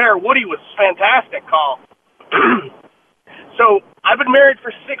pressure there. Woody was a fantastic call. So I've been married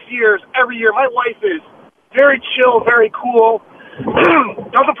for 6 years. Every year, my wife is very chill, very cool,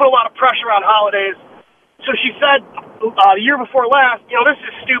 doesn't put a lot of pressure on holidays. So she said the year before last, this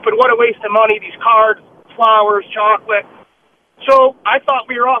is stupid. What a waste of money, these cards, flowers, chocolate. So I thought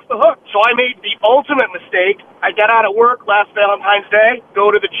we were off the hook. So I made the ultimate mistake. I got out of work last Valentine's Day,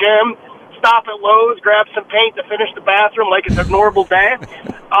 go to the gym, stop at Lowe's, grab some paint to finish the bathroom like it's a normal day.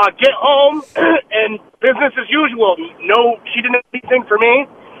 Get home, and business as usual. No, she didn't have anything for me.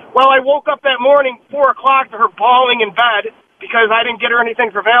 Well, I woke up that morning, 4 o'clock, to her bawling in bed because I didn't get her anything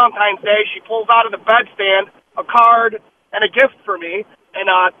for Valentine's Day. She pulls out of the bedstand a card and a gift for me, and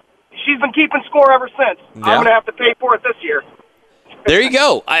she's been keeping score ever since. Yeah. I'm going to have to pay for it this year. There you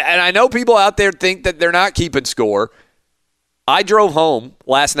go. And I know people out there think that they're not keeping score. I drove home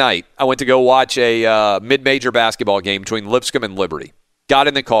last night. I went to go watch a mid-major basketball game between Lipscomb and Liberty. Got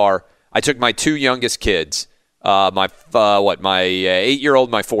in the car. I took my 2 youngest kids, my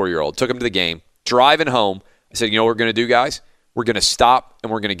 8-year-old, my 4-year-old. Took them to the game. Driving home, I said, you know what we're going to do, guys? We're going to stop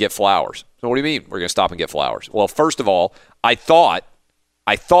and we're going to get flowers. So what do you mean we're going to stop and get flowers? Well, first of all, I thought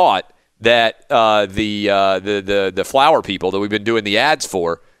that the flower people that we've been doing the ads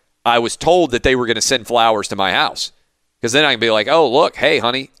for, I was told that they were going to send flowers to my house. Because then I can be like, oh, look, hey,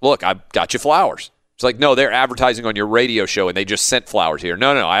 honey, look, I got you flowers. It's like, no, they're advertising on your radio show and they just sent flowers here.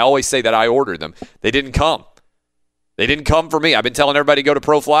 No, I always say that I ordered them. They didn't come. They didn't come for me. I've been telling everybody to go to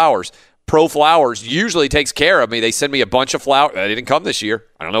Pro Flowers. Pro Flowers usually takes care of me. They send me a bunch of flowers. They didn't come this year.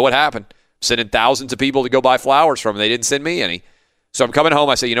 I don't know what happened. I'm sending thousands of people to go buy flowers from them. They didn't send me any. So I'm coming home.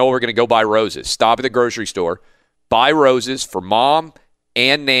 I say, you know what, we're going to go buy roses. Stop at the grocery store, buy roses for Mom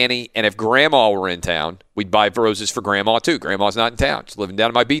and Nanny, and if Grandma were in town, we'd buy roses for Grandma too. Grandma's not in town. She's living down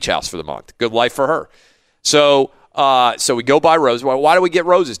at my beach house for the month. Good life for her. So we go buy roses. Why do we get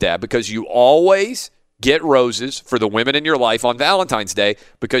roses, Dad? Because you always get roses for the women in your life on Valentine's Day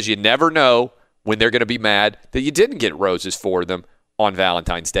because you never know when they're going to be mad that you didn't get roses for them on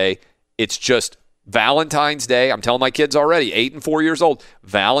Valentine's Day. It's just Valentine's Day. I'm telling my kids already, 8 and 4 years old,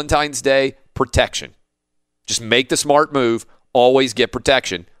 Valentine's Day protection. Just make the smart move. Always get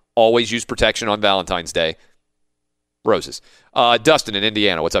protection. Always use protection on Valentine's Day. Roses. Dustin in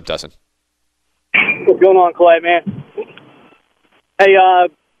Indiana. What's up, Dustin? What's going on, Clay, man? Hey,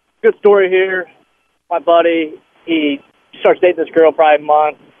 good story here. My buddy, he starts dating this girl probably a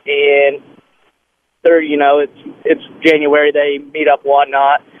month, and they're, it's January. They meet up,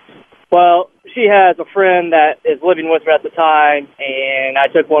 whatnot. Well, she has a friend that is living with her at the time, and I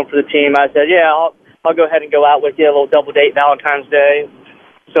took one for the team. I said, yeah, I'll go ahead and go out with you, a little double date Valentine's Day.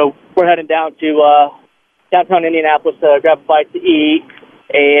 So we're heading down to downtown Indianapolis to grab a bite to eat,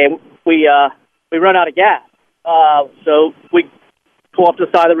 and we run out of gas. So we pull up to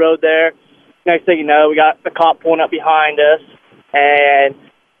the side of the road there. Next thing you know, we got the cop pulling up behind us, and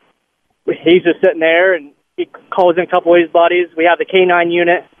he's just sitting there, and he calls in a couple of his buddies. We have the K-9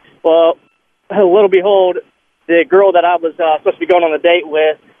 unit. Well, little behold, the girl that I was supposed to be going on a date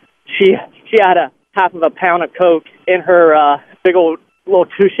with, she had a half of a pound of Coke in her big old little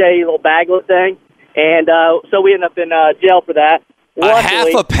touche little baglet thing, and so we ended up in jail for that.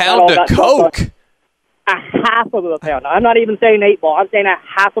 Half a pound of Coke? A half of a pound. I'm not even saying 8-ball. I'm saying a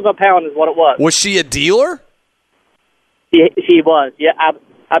half of a pound is what it was. Was she a dealer? She was. Yeah,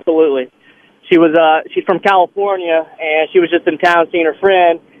 absolutely. She was. She's from California, and she was just in town seeing her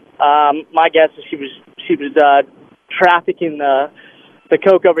friend. My guess is she was trafficking the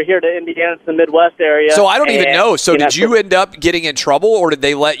Coke over here to Indiana, to the Midwest area. So I don't even know. So did you end up getting in trouble, or did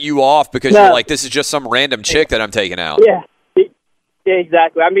they let you off because you're like, this is just some random chick that I'm taking out? Yeah,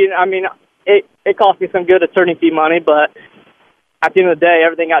 exactly. I mean, it cost me some good attorney fee money, but at the end of the day,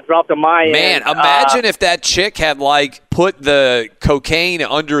 everything got dropped on my end. Man, imagine if that chick had, like, put the cocaine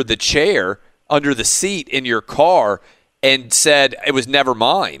under the chair, under the seat in your car, and said it was never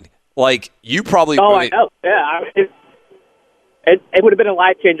mine. Like, you probably... Oh, I know. Yeah, it would have been a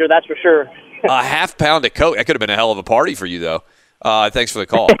life changer, that's for sure. A half pound of Coke. That could have been a hell of a party for you, though. Thanks for the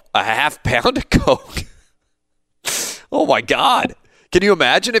call. A half pound of Coke. Oh, my God. Can you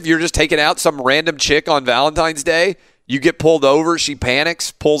imagine if you're just taking out some random chick on Valentine's Day? You get pulled over, she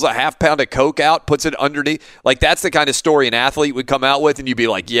panics, pulls a half pound of Coke out, puts it underneath. Like, that's the kind of story an athlete would come out with, and you'd be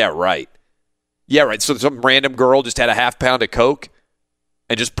like, yeah, right. Yeah, right. So some random girl just had a half pound of Coke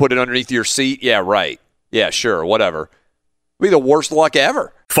and just put it underneath your seat? Yeah, right. Yeah, sure, whatever. It'd be the worst luck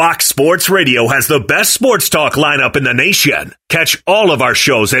ever. Fox Sports Radio has the best sports talk lineup in the nation. Catch all of our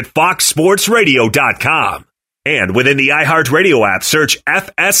shows at foxsportsradio.com. And within the iHeartRadio app, search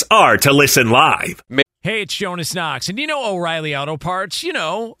FSR to listen live. Hey, it's Jonas Knox, and you know O'Reilly Auto Parts. You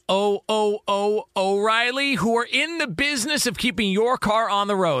know, O'Reilly, who are in the business of keeping your car on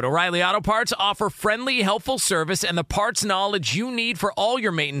the road. O'Reilly Auto Parts offer friendly, helpful service and the parts knowledge you need for all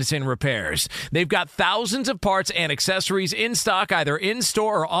your maintenance and repairs. They've got thousands of parts and accessories in stock, either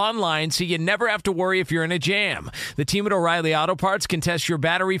in-store or online, so you never have to worry if you're in a jam. The team at O'Reilly Auto Parts can test your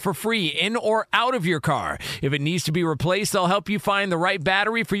battery for free in or out of your car. If it needs to be replaced, they'll help you find the right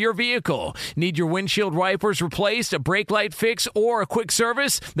battery for your vehicle. Need your windshield wipers replaced, a brake light fix, or a quick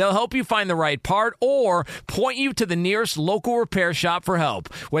service? They'll help you find the right part or point you to the nearest local repair shop for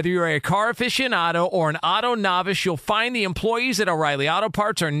help. Whether you're a car aficionado or an auto novice, you'll find the employees at O'Reilly Auto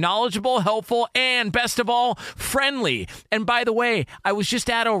Parts are knowledgeable, helpful, and best of all, friendly. And by the way, I was just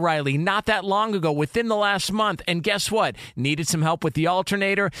at O'Reilly not that long ago, within the last month, and guess what? Needed some help with the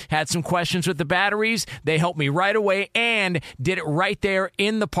alternator, had some questions with the batteries. They helped me right away and did it right there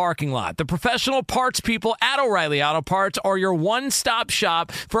in the parking lot. The professional parts people at O'Reilly Auto Parts are your one-stop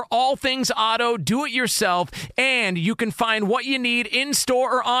shop for all things auto, do-it-yourself, and you can find what you need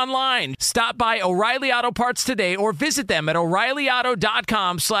in-store or online. Stop by O'Reilly Auto Parts today or visit them at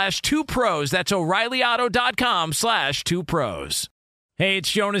O'ReillyAuto.com/2pros. That's O'ReillyAuto.com/2pros. Hey,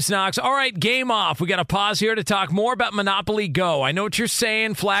 it's Jonas Knox. All right, game off. We got to pause here to talk more about Monopoly Go. I know what you're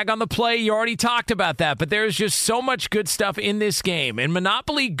saying, flag on the play. You already talked about that, but there's just so much good stuff in this game. In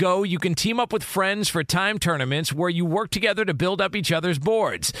Monopoly Go, you can team up with friends for time tournaments where you work together to build up each other's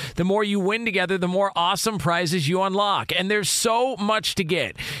boards. The more you win together, the more awesome prizes you unlock, and there's so much to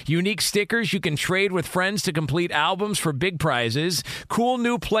get. Unique stickers you can trade with friends to complete albums for big prizes, cool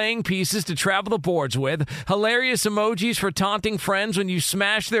new playing pieces to travel the boards with, hilarious emojis for taunting friends when you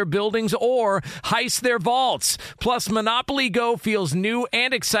smash their buildings or heist their vaults. Plus, Monopoly Go feels new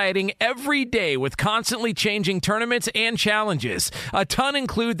and exciting every day with constantly changing tournaments and challenges. A ton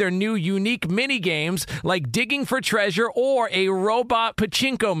include their new unique mini games like digging for treasure or a robot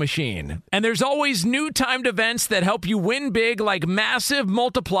pachinko machine. And there's always new timed events that help you win big, like massive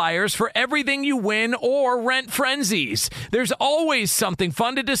multipliers for everything you win or rent frenzies. There's always something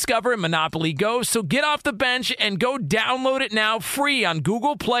fun to discover in Monopoly Go, so get off the bench and go download it now free on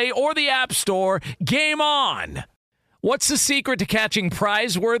Google Play or the App Store. Game on! What's the secret to catching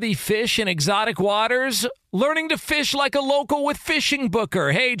prize-worthy fish in exotic waters? Learning to fish like a local with Fishing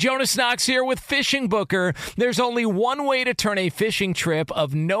Booker. Hey, Jonas Knox here with Fishing Booker. There's only one way to turn a fishing trip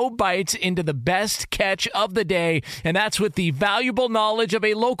of no bites into the best catch of the day, and that's with the valuable knowledge of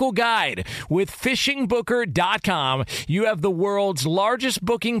a local guide. With fishingbooker.com, you have the world's largest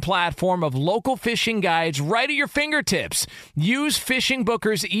booking platform of local fishing guides right at your fingertips. Use Fishing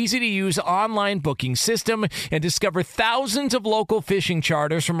Booker's easy-to-use online booking system and discover thousands of local fishing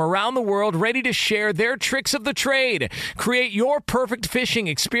charters from around the world ready to share their tricks of the trade. Create your perfect fishing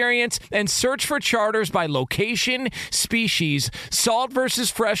experience and search for charters by location, species, salt versus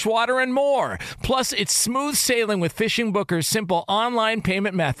freshwater, and more. Plus, it's smooth sailing with Fishing Booker's simple online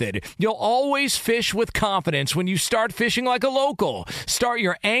payment method. You'll always fish with confidence when you start fishing like a local. Start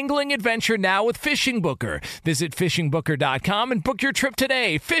your angling adventure now with Fishing Booker. Visit fishingbooker.com and book your trip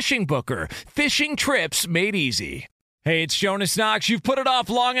today. Fishing Booker. Fishing trips made easy. Hey, it's Jonas Knox. You've put it off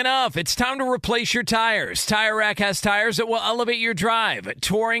long enough. It's time to replace your tires. Tire Rack has tires that will elevate your drive.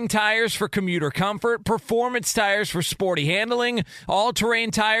 Touring tires for commuter comfort, performance tires for sporty handling, all-terrain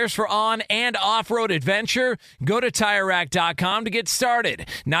tires for on- and off-road adventure. Go to TireRack.com to get started.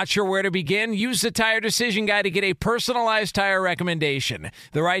 Not sure where to begin? Use the Tire Decision Guide to get a personalized tire recommendation.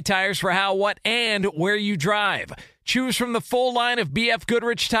 The right tires for how, what, and where you drive. Choose from the full line of BF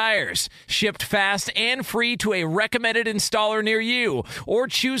Goodrich tires, shipped fast and free to a recommended installer near you, or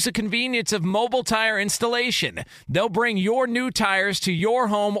choose the convenience of mobile tire installation. They'll bring your new tires to your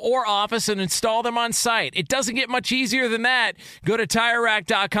home or office and install them on site. It doesn't get much easier than that. Go to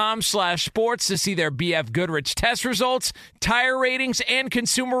TireRack.com/sports to see their BF Goodrich test results, tire ratings, and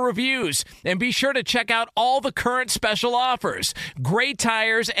consumer reviews. And be sure to check out all the current special offers. Great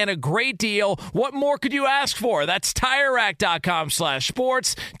tires and a great deal. What more could you ask for? That's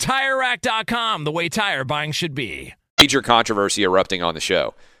TireRack.com/sports. TireRack.com, the way tire buying should be. Major controversy erupting on the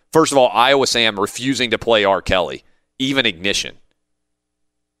show. First of all, Iowa Sam refusing to play R. Kelly, even Ignition.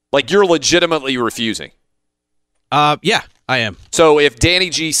 Like, you're legitimately refusing. Yeah, I am. So if Danny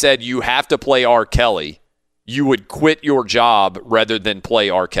G said you have to play R. Kelly, you would quit your job rather than play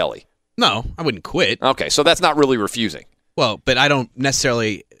R. Kelly? No, I wouldn't quit. Okay, so that's not really refusing. Well, but I don't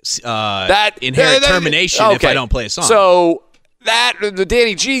necessarily inherit termination if I don't play a song. So the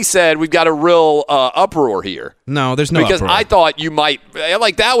Danny G said we've got a real uproar here. No, there's no because uproar. I thought you might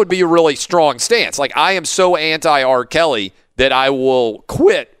that would be a really strong stance. Like, I am so anti R. Kelly that I will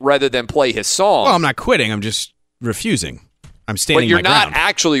quit rather than play his song. Well, I'm not quitting. I'm just refusing. I'm standing. But you're my not ground.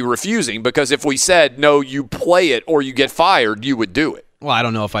 actually refusing, because if we said no, you play it or you get fired, you would do it. Well, I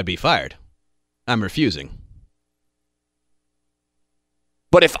don't know if I'd be fired. I'm refusing.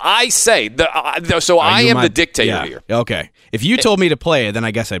 But if I say I am the dictator here. Okay. If you told me to play it, then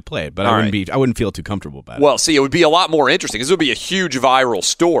I guess I'd play it, but I wouldn't feel too comfortable about it. Well, see, it would be a lot more interesting. This would be a huge viral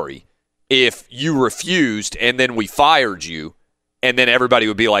story if you refused and then we fired you, and then everybody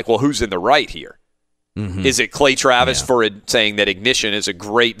would be like, "Well, who's in the right here? Mm-hmm. Is it Clay Travis for saying that Ignition is a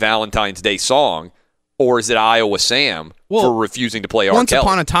great Valentine's Day song, or is it Iowa Sam for refusing to play R. Once Kelly?"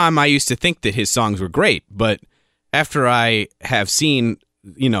 upon a time, I used to think that his songs were great, but after I have seen,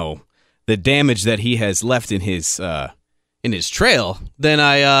 the damage that he has left in his trail, then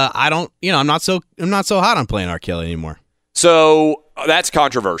I don't, I'm not so hot on playing R. Kelly anymore. So that's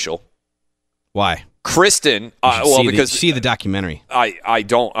controversial. Why? Kristen, because see the documentary. I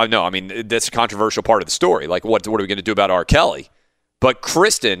don't know. I mean, that's a controversial part of the story. Like, what are we going to do about R. Kelly? But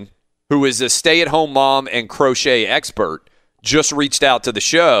Kristen, who is a stay-at-home mom and crochet expert, just reached out to the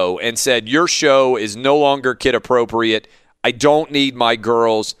show and said, "Your show is no longer kid appropriate. I don't need my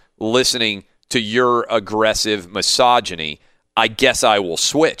girls listening to your aggressive misogyny. I guess I will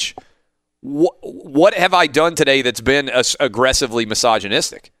switch." What have I done today that's been aggressively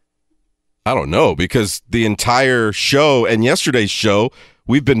misogynistic? I don't know, because the entire show and yesterday's show,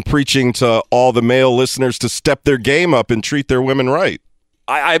 we've been preaching to all the male listeners to step their game up and treat their women right.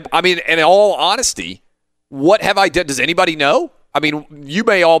 I mean, in all honesty, what have I done? Does anybody know? I mean, you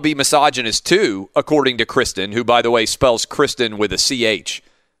may all be misogynist too, according to Kristen, who, by the way, spells Kristen with a CH.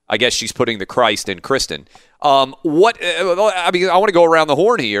 I guess she's putting the Christ in Kristen. I want to go around the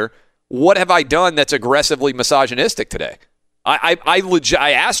horn here. What have I done that's aggressively misogynistic today? I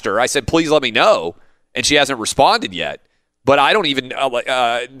asked her. I said, "Please let me know," and she hasn't responded yet. But I don't even.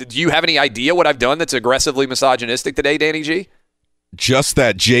 Do you have any idea what I've done that's aggressively misogynistic today, Danny G? Just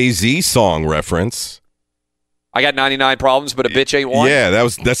that Jay-Z song reference. I got 99 problems, but a bitch ain't one. Yeah,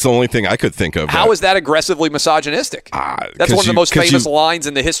 that's the only thing I could think of. How is that aggressively misogynistic? That's one of the most famous lines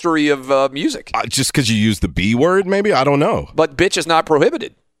in the history of music. Just because you use the B word, maybe? I don't know. But bitch is not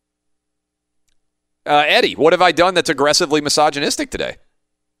prohibited. Eddie, what have I done that's aggressively misogynistic today?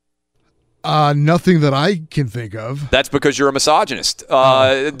 Nothing that I can think of. That's because you're a misogynist.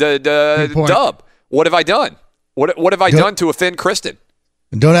 Dub, what have I done? What have I done to offend Kristen?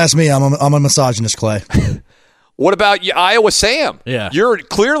 Don't ask me. I'm a misogynist, Clay. What about you, Iowa Sam? Yeah. You're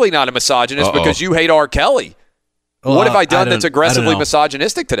clearly not a misogynist because you hate R. Kelly. Well, what have I done that's aggressively I don't know.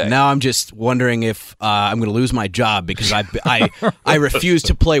 misogynistic today? Now I'm just wondering if I'm going to lose my job because I refuse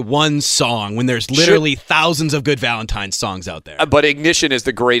to play one song when there's literally thousands of good Valentine's songs out there. But Ignition is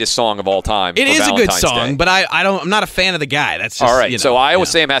the greatest song of all time. It for is Valentine's a good song, Day. but I'm not a fan of the guy. That's just, all right. So Iowa yeah.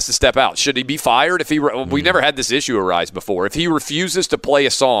 Sam has to step out. Should he be fired? If we've never had this issue arise before. If he refuses to play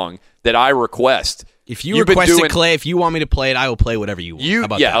a song that I request. If you request it, Clay, if you want me to play it, I will play whatever you want. How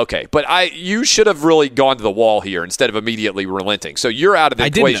about that? Okay. But you should have really gone to the wall here instead of immediately relenting. So you're out of the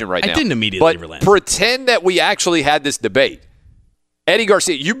equation right now. I didn't immediately relent. Pretend that we actually had this debate. Eddie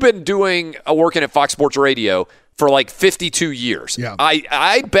Garcia, you've been working at Fox Sports Radio for like 52 years. Yeah.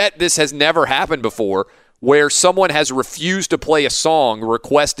 I bet this has never happened before where someone has refused to play a song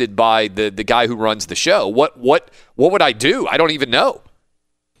requested by the guy who runs the show. What would I do? I don't even know.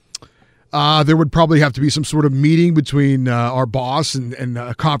 There would probably have to be some sort of meeting between our boss and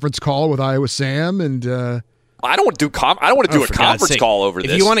a conference call with Iowa Sam. And I don't want to do a conference call over this.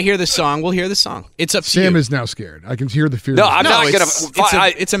 If you want to hear the song, we'll hear the song. It's up to Sam you. is now scared. I can hear the fear. No, I'm not going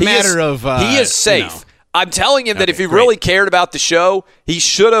to. It's a matter of. He is safe. I'm telling him that if he really cared about the show, he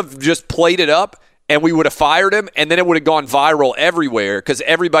should have just played it up, and we would have fired him, and then it would have gone viral everywhere because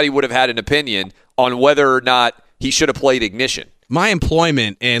everybody would have had an opinion on whether or not he should have played Ignition. My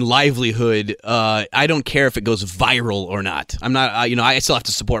employment and livelihood, I don't care if it goes viral or not. I'm not, I still have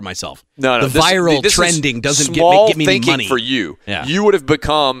to support myself. No, the viral trending doesn't get me any money. For you. Yeah. You would have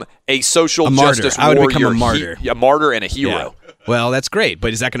become a social justice warrior. I would become a martyr. A martyr and a hero. Yeah. Well, that's great,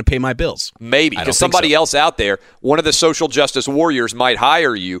 but is that going to pay my bills? Maybe, because somebody else out there, one of the social justice warriors might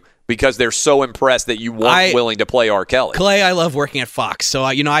hire you because they're so impressed that you weren't willing to play R. Kelly. Clay, I love working at Fox, so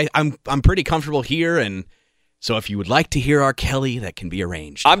I'm pretty comfortable here, and so if you would like to hear R. Kelly, that can be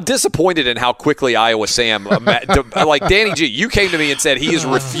arranged. I'm disappointed in how quickly Iowa Sam, like Danny G, you came to me and said he is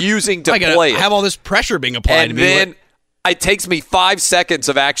refusing to play it. I have all this pressure being applied to me. And then it takes me 5 seconds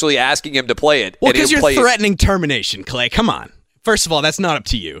of actually asking him to play it. Well, because you're threatening termination, Clay. Come on. First of all, that's not up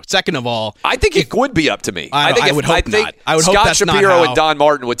to you. Second of all, I think it would be up to me. I would hope not. I would Scott hope that's Shapiro not how. and Don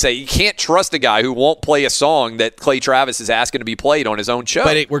Martin would say you can't trust a guy who won't play a song that Clay Travis is asking to be played on his own show.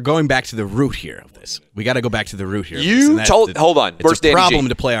 But we're going back to the root here of this. We got to go back to the root here. Hold on. It's First, a problem Danny G.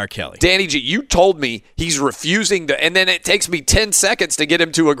 to play R. Kelly. Danny G, you told me he's refusing to, and then it takes me 10 seconds to get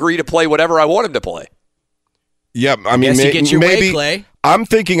him to agree to play whatever I want him to play. Yeah, I mean, you get your maybe way, Clay. I'm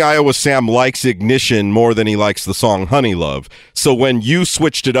thinking Iowa Sam likes Ignition more than he likes the song Honey Love. So when you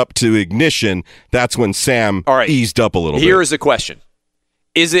switched it up to Ignition, that's when Sam eased up a little bit. Here is the question.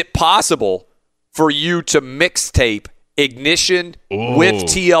 Is it possible for you to mixtape Ignition with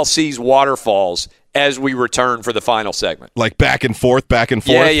TLC's Waterfalls as we return for the final segment? Like back and forth?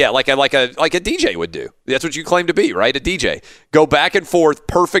 Yeah, like a DJ would do. That's what you claim to be, right? A DJ. Go back and forth,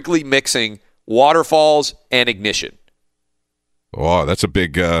 perfectly mixing Waterfalls and Ignition. Oh, that's a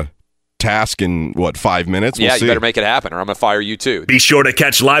big task in, 5 minutes? We'll see. You better make it happen or I'm going to fire you too. Be sure to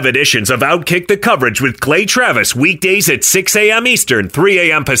catch live editions of Outkick the Coverage with Clay Travis weekdays at 6 a.m. Eastern,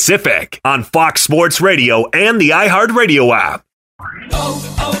 3 a.m. Pacific on Fox Sports Radio and the iHeartRadio app.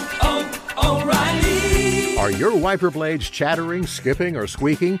 Are your wiper blades chattering, skipping, or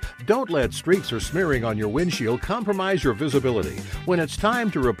squeaking? Don't let streaks or smearing on your windshield compromise your visibility. When it's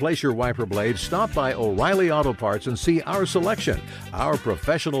time to replace your wiper blades, stop by O'Reilly Auto Parts and see our selection. Our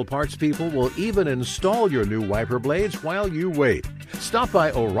professional parts people will even install your new wiper blades while you wait. Stop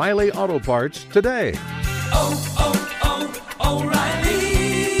by O'Reilly Auto Parts today. O'Reilly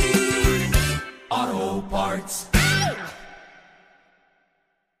Auto Parts.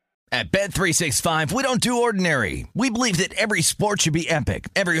 At Bet365, we don't do ordinary. We believe that every sport should be epic.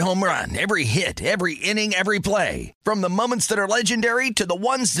 Every home run, every hit, every inning, every play. From the moments that are legendary to the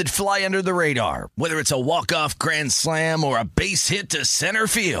ones that fly under the radar. Whether it's a walk-off grand slam or a base hit to center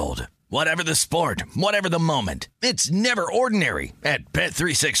field. Whatever the sport, whatever the moment. It's never ordinary at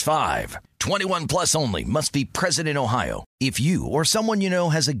Bet365. 21 plus only. Must be present in Ohio. If you or someone you know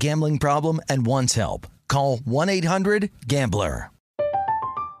has a gambling problem and wants help, call 1-800-GAMBLER.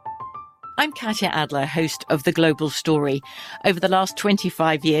 I'm Katya Adler, host of The Global Story. Over the last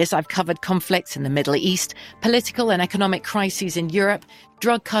 25 years, I've covered conflicts in the Middle East, political and economic crises in Europe,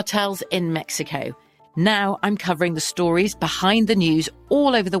 drug cartels in Mexico. Now I'm covering the stories behind the news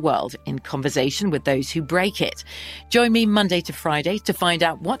all over the world in conversation with those who break it. Join me Monday to Friday to find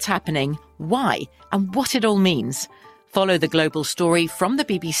out what's happening, why, and what it all means. Follow The Global Story from the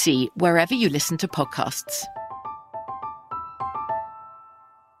BBC wherever you listen to podcasts.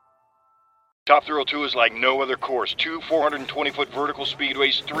 Top Thrill 2 is like no other course. 2 420-foot vertical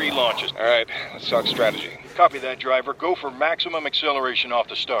speedways, 3 launches. All right, let's talk strategy. Copy that, driver. Go for maximum acceleration off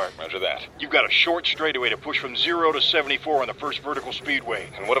the start. Roger that. You've got a short straightaway to push from 0 to 74 on the first vertical speedway.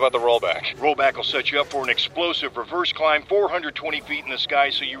 And what about the rollback? Rollback will set you up for an explosive reverse climb 420 feet in the sky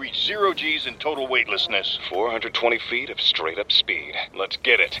so you reach 0 Gs in total weightlessness. 420 feet of straight-up speed. Let's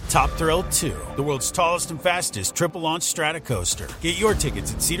get it. Top Thrill 2, the world's tallest and fastest triple-launch strata coaster. Get your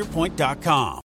tickets at cedarpoint.com.